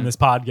Rambus on this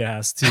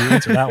podcast to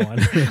answer that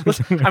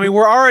one. I mean,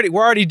 we're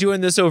already doing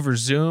this over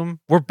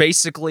Zoom. We're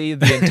basically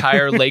the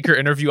entire Laker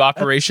interview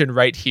operation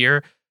right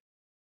here.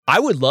 I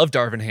would love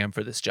Darvin Ham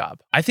for this job.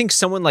 I think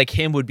someone like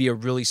him would be a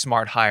really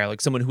smart hire, like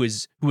someone who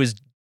has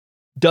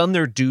done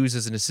their dues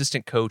as an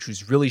assistant coach,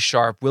 who's really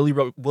sharp, really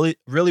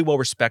well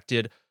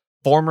respected,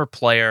 former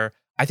player.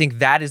 I think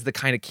that is the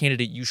kind of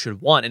candidate you should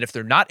want. And if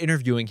they're not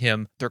interviewing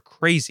him, they're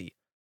crazy.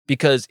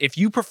 Because if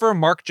you prefer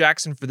Mark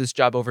Jackson for this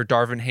job over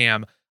Darvin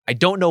Ham, I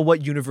don't know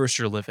what universe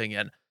you're living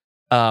in.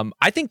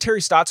 I think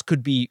Terry Stotts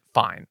could be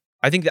fine.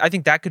 I think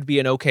that could be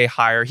an okay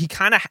hire. He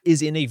kind of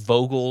is in a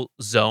Vogel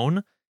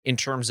zone in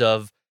terms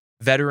of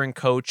veteran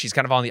coach. He's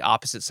kind of on the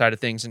opposite side of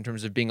things in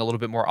terms of being a little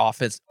bit more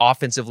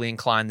offensively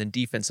inclined than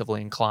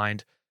defensively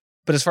inclined.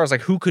 But as far as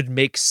like who could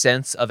make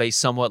sense of a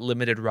somewhat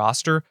limited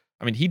roster,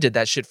 I mean, he did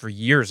that shit for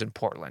years in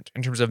Portland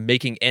in terms of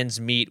making ends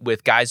meet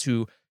with guys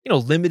who,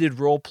 limited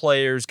role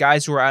players,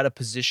 guys who are out of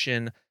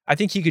position. I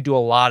think he could do a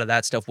lot of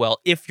that stuff well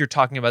if you're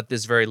talking about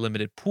this very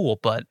limited pool.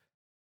 But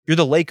You're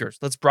the Lakers.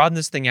 Let's broaden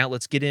this thing out.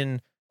 Let's get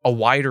in a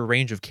wider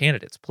range of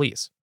candidates,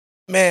 please.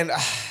 Man,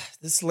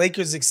 this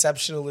Lakers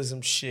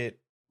exceptionalism shit,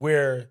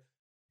 where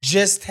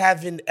just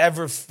having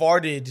ever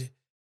farted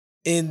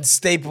in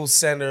Staples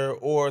Center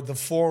or the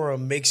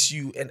Forum makes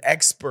you an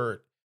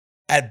expert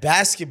at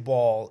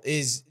basketball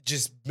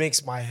just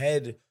makes my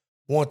head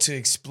want to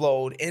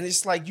explode. And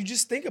it's like, you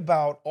just think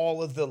about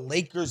all of the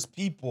Lakers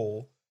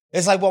people.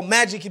 It's like, well,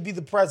 Magic could be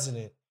the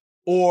president,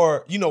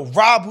 or,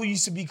 Rob, who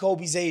used to be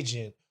Kobe's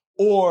agent,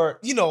 or,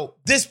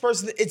 this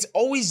person. It's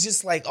always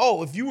just like,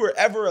 oh, if you were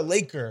ever a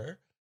Laker,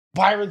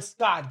 Byron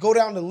Scott, go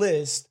down the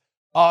list.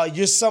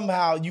 You've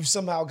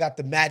somehow got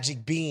the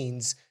magic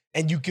beans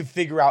and you can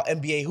figure out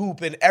NBA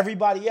hoop, and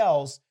everybody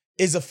else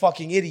is a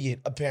fucking idiot,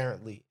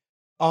 apparently.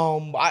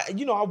 I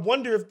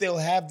wonder if they'll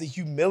have the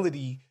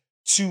humility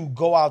to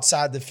go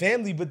outside the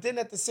family, but then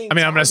at the same time,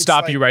 I'm going to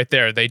stop you right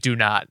there. They do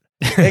not.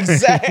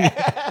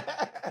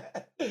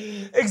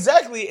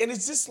 Exactly. And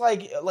it's just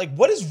like,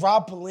 what is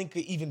Rob Pelinka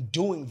even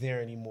doing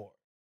there anymore?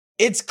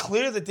 It's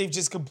clear that they've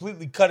just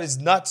completely cut his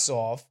nuts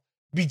off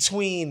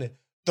between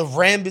the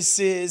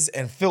Rambuses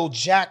and Phil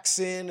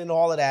Jackson and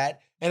all of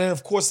that. And then,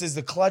 of course, there's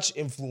the Clutch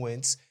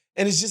influence.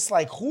 And it's just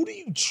like, who do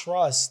you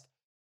trust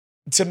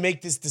to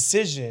make this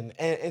decision?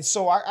 And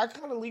so I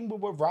kind of lean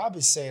with what Rob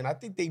is saying. I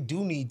think they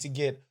do need to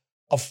get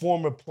a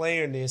former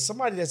player in there,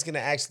 somebody that's going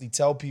to actually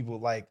tell people,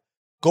 like,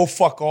 go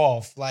fuck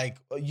off. Like,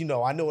 I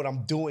know what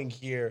I'm doing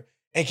here,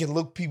 and can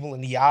look people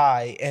in the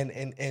eye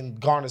and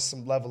garner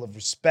some level of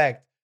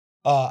respect.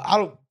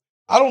 I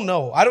don't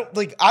know.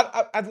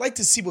 I'd like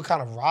to see what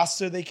kind of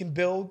roster they can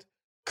build,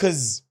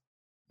 because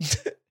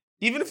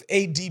even if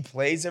AD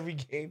plays every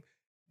game,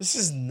 this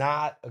is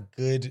not a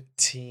good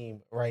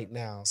team right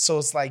now. So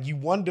it's like, you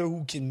wonder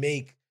who can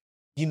make,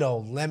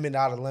 lemon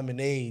out of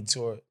lemonades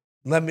or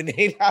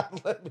lemonade out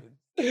of lemons.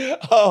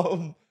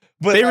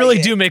 But they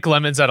really do make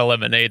lemons out of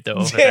lemonade, though,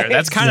 over there.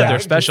 That's kind of their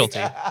specialty.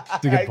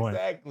 That's a good point.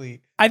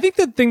 Exactly. I think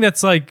the thing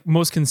that's like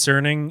most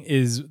concerning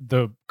is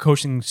the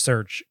coaching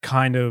search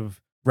kind of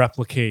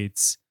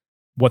replicates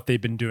what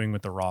they've been doing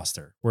with the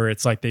roster, where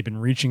it's like they've been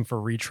reaching for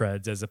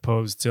retreads as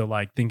opposed to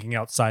like thinking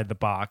outside the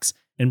box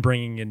and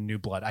bringing in new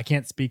blood. I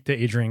can't speak to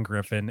Adrian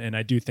Griffin, and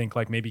I do think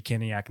like maybe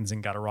Kenny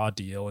Atkinson got a raw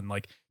deal, and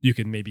like you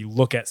can maybe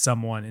look at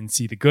someone and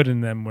see the good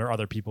in them where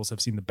other people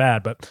have seen the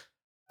bad. But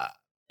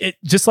it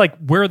just like,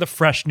 where are the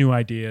fresh new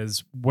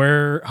ideas?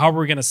 How are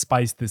we going to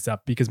spice this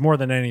up? Because more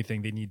than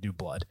anything, they need new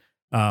blood.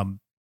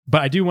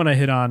 But I do want to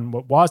hit on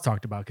what Woz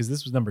talked about, because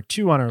this was number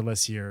 2 on our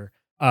list here.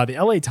 The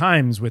LA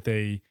Times with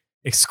a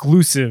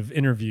exclusive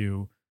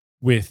interview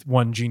with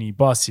one Jeannie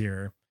Buss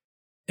here,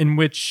 in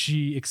which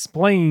she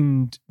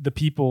explained the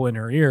people in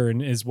her ear.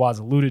 And as Woz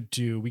alluded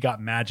to, we got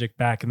Magic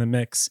back in the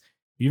mix.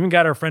 We even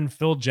got our friend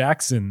Phil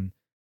Jackson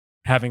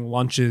having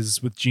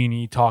lunches with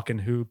Jeannie, talking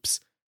hoops.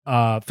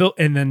 Phil,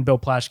 and then Bill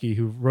Plaschke,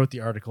 who wrote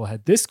the article,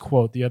 had this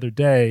quote the other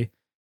day.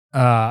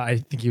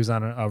 I think he was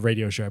on a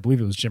radio show. I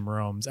believe it was Jim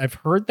Rome's. I've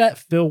heard that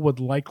Phil would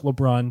like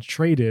LeBron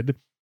traded.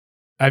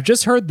 I've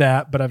just heard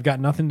that, but I've got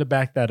nothing to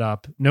back that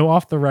up. No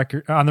on the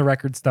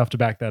record stuff to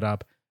back that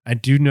up. I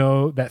do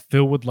know that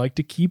Phil would like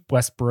to keep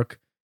Westbrook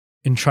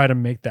and try to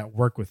make that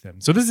work with him.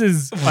 So this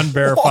is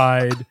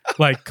unverified,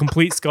 like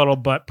complete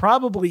scuttlebutt.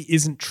 Probably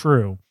isn't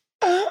true.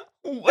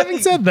 Having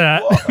said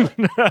that,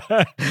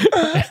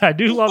 I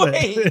do love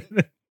it.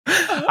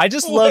 I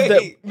just love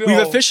that we've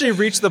officially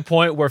reached the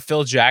point where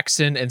Phil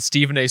Jackson and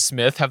Stephen A.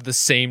 Smith have the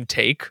same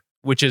take,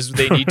 which is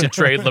they need to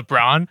trade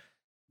LeBron.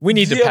 We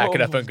need to pack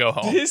it up and go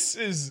home. This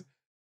is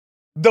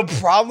the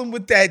problem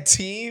with that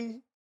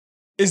team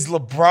is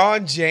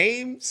LeBron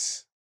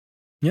James.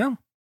 Yeah.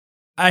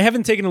 I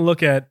haven't taken a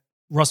look at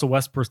Russell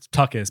Westbrook's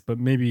tuckus, but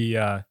maybe,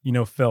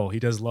 Phil, he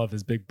does love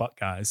his big butt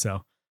guys.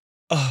 So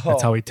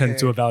that's how he tends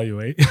to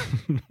evaluate.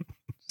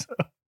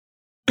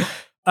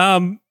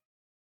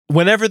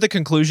 Whenever the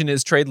conclusion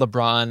is trade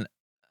LeBron,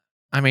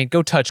 I mean,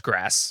 go touch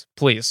grass,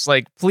 please.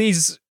 Like,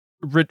 please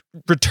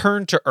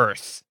return to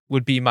earth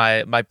would be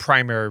my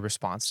primary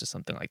response to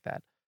something like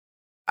that.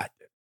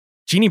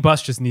 Jeannie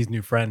Buss just needs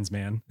new friends,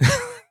 man.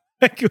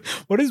 Like,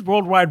 what is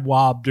Worldwide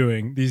Wob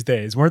doing these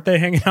days? Weren't they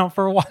hanging out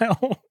for a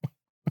while?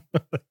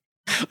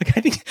 Like,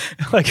 I think,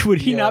 like,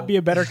 would he not be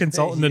a better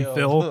consultant than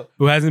Phil,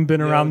 who hasn't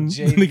been around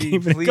JB, the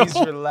game? Please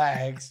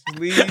relax.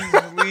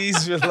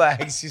 Please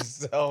relax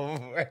yourself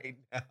right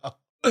now.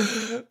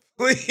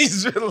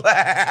 Please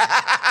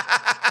relax.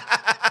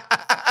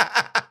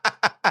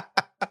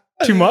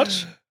 Too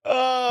much?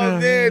 Oh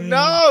man,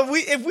 no.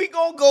 If we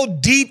gonna go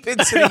deep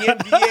into the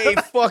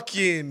NBA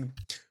fucking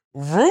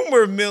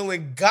rumor mill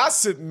and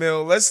gossip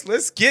mill,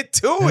 let's get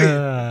to it.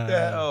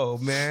 Oh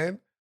man.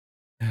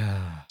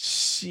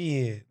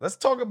 Shit. Let's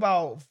talk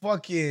about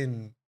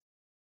fucking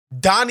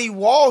Donnie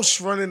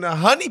Walsh running a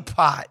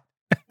honeypot.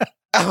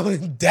 out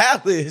in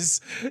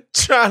Dallas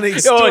trying to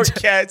extort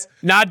cats.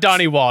 Not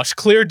Donnie Walsh.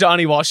 Clear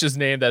Donnie Walsh's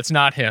name. That's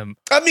not him.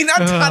 I mean, not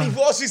Donnie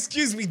Walsh,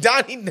 excuse me.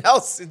 Donnie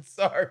Nelson,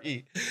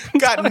 sorry.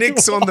 Got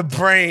nicks on the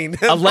brain.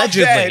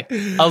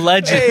 Allegedly.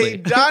 Allegedly. Hey,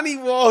 Donnie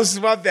Walsh,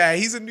 my bad.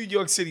 He's a New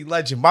York City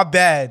legend. My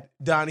bad,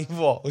 Donnie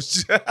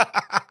Walsh.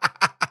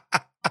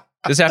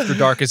 This After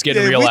Dark is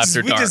getting real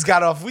after dark. We just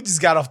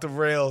got off the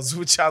rails,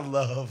 which I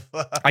love.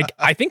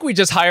 I think we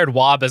just hired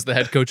Wob as the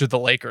head coach of the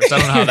Lakers. I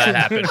don't know how that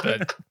happened,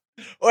 but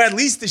or at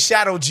least the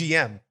shadow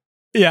GM.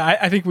 Yeah,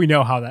 I think we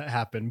know how that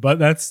happened, but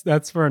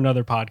that's for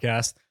another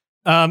podcast.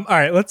 All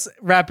right, let's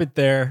wrap it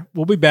there.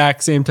 We'll be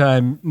back same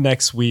time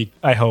next week,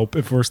 I hope,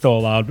 if we're still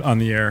allowed on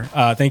the air.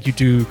 Thank you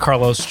to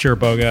Carlos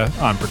Chiriboga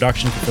on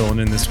production for filling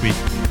in this week.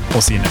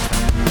 We'll see you next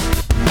time.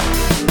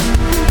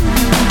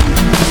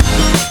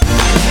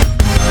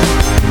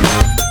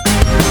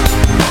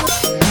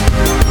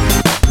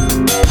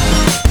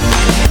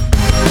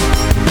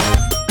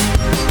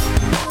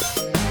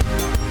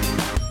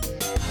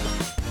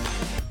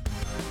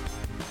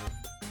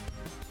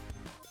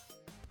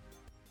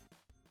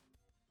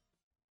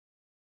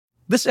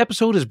 This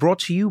episode is brought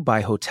to you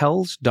by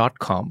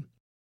Hotels.com.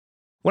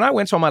 When I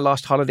went on my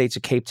last holiday to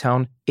Cape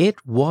Town,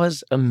 it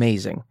was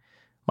amazing.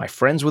 My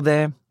friends were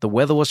there, the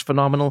weather was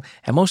phenomenal,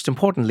 and most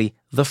importantly,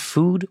 the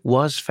food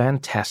was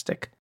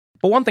fantastic.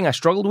 But one thing I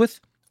struggled with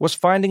was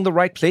finding the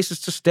right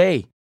places to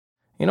stay.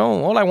 You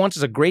know, all I want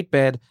is a great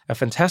bed, a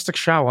fantastic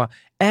shower,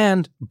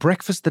 and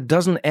breakfast that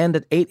doesn't end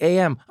at 8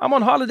 a.m. I'm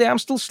on holiday, I'm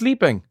still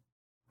sleeping.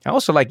 I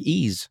also like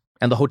ease,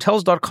 and the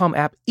Hotels.com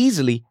app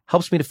easily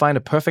helps me to find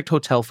a perfect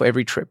hotel for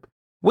every trip.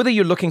 Whether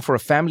you're looking for a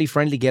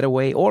family-friendly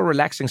getaway or a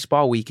relaxing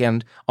spa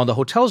weekend, on the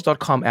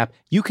Hotels.com app,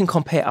 you can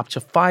compare up to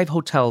 5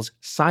 hotels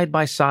side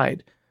by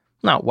side.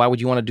 Now, why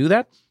would you want to do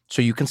that?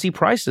 So you can see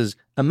prices,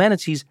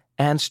 amenities,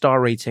 and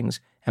star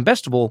ratings. And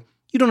best of all,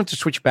 you don't have to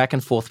switch back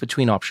and forth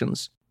between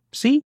options.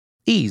 See?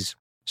 Ease.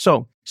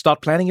 So,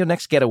 start planning your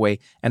next getaway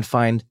and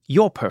find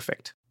your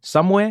perfect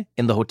somewhere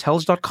in the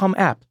Hotels.com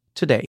app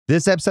today.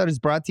 This episode is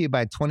brought to you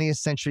by 20th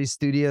Century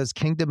Studios'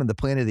 Kingdom of the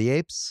Planet of the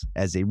Apes.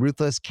 As a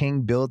ruthless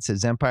king builds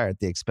his empire at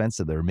the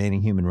expense of the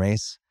remaining human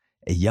race,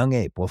 a young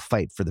ape will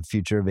fight for the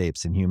future of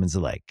apes and humans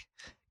alike.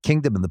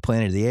 Kingdom of the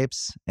Planet of the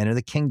Apes. Enter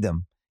the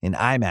kingdom in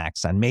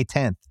IMAX on May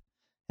 10th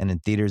and in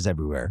theaters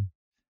everywhere.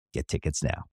 Get tickets now.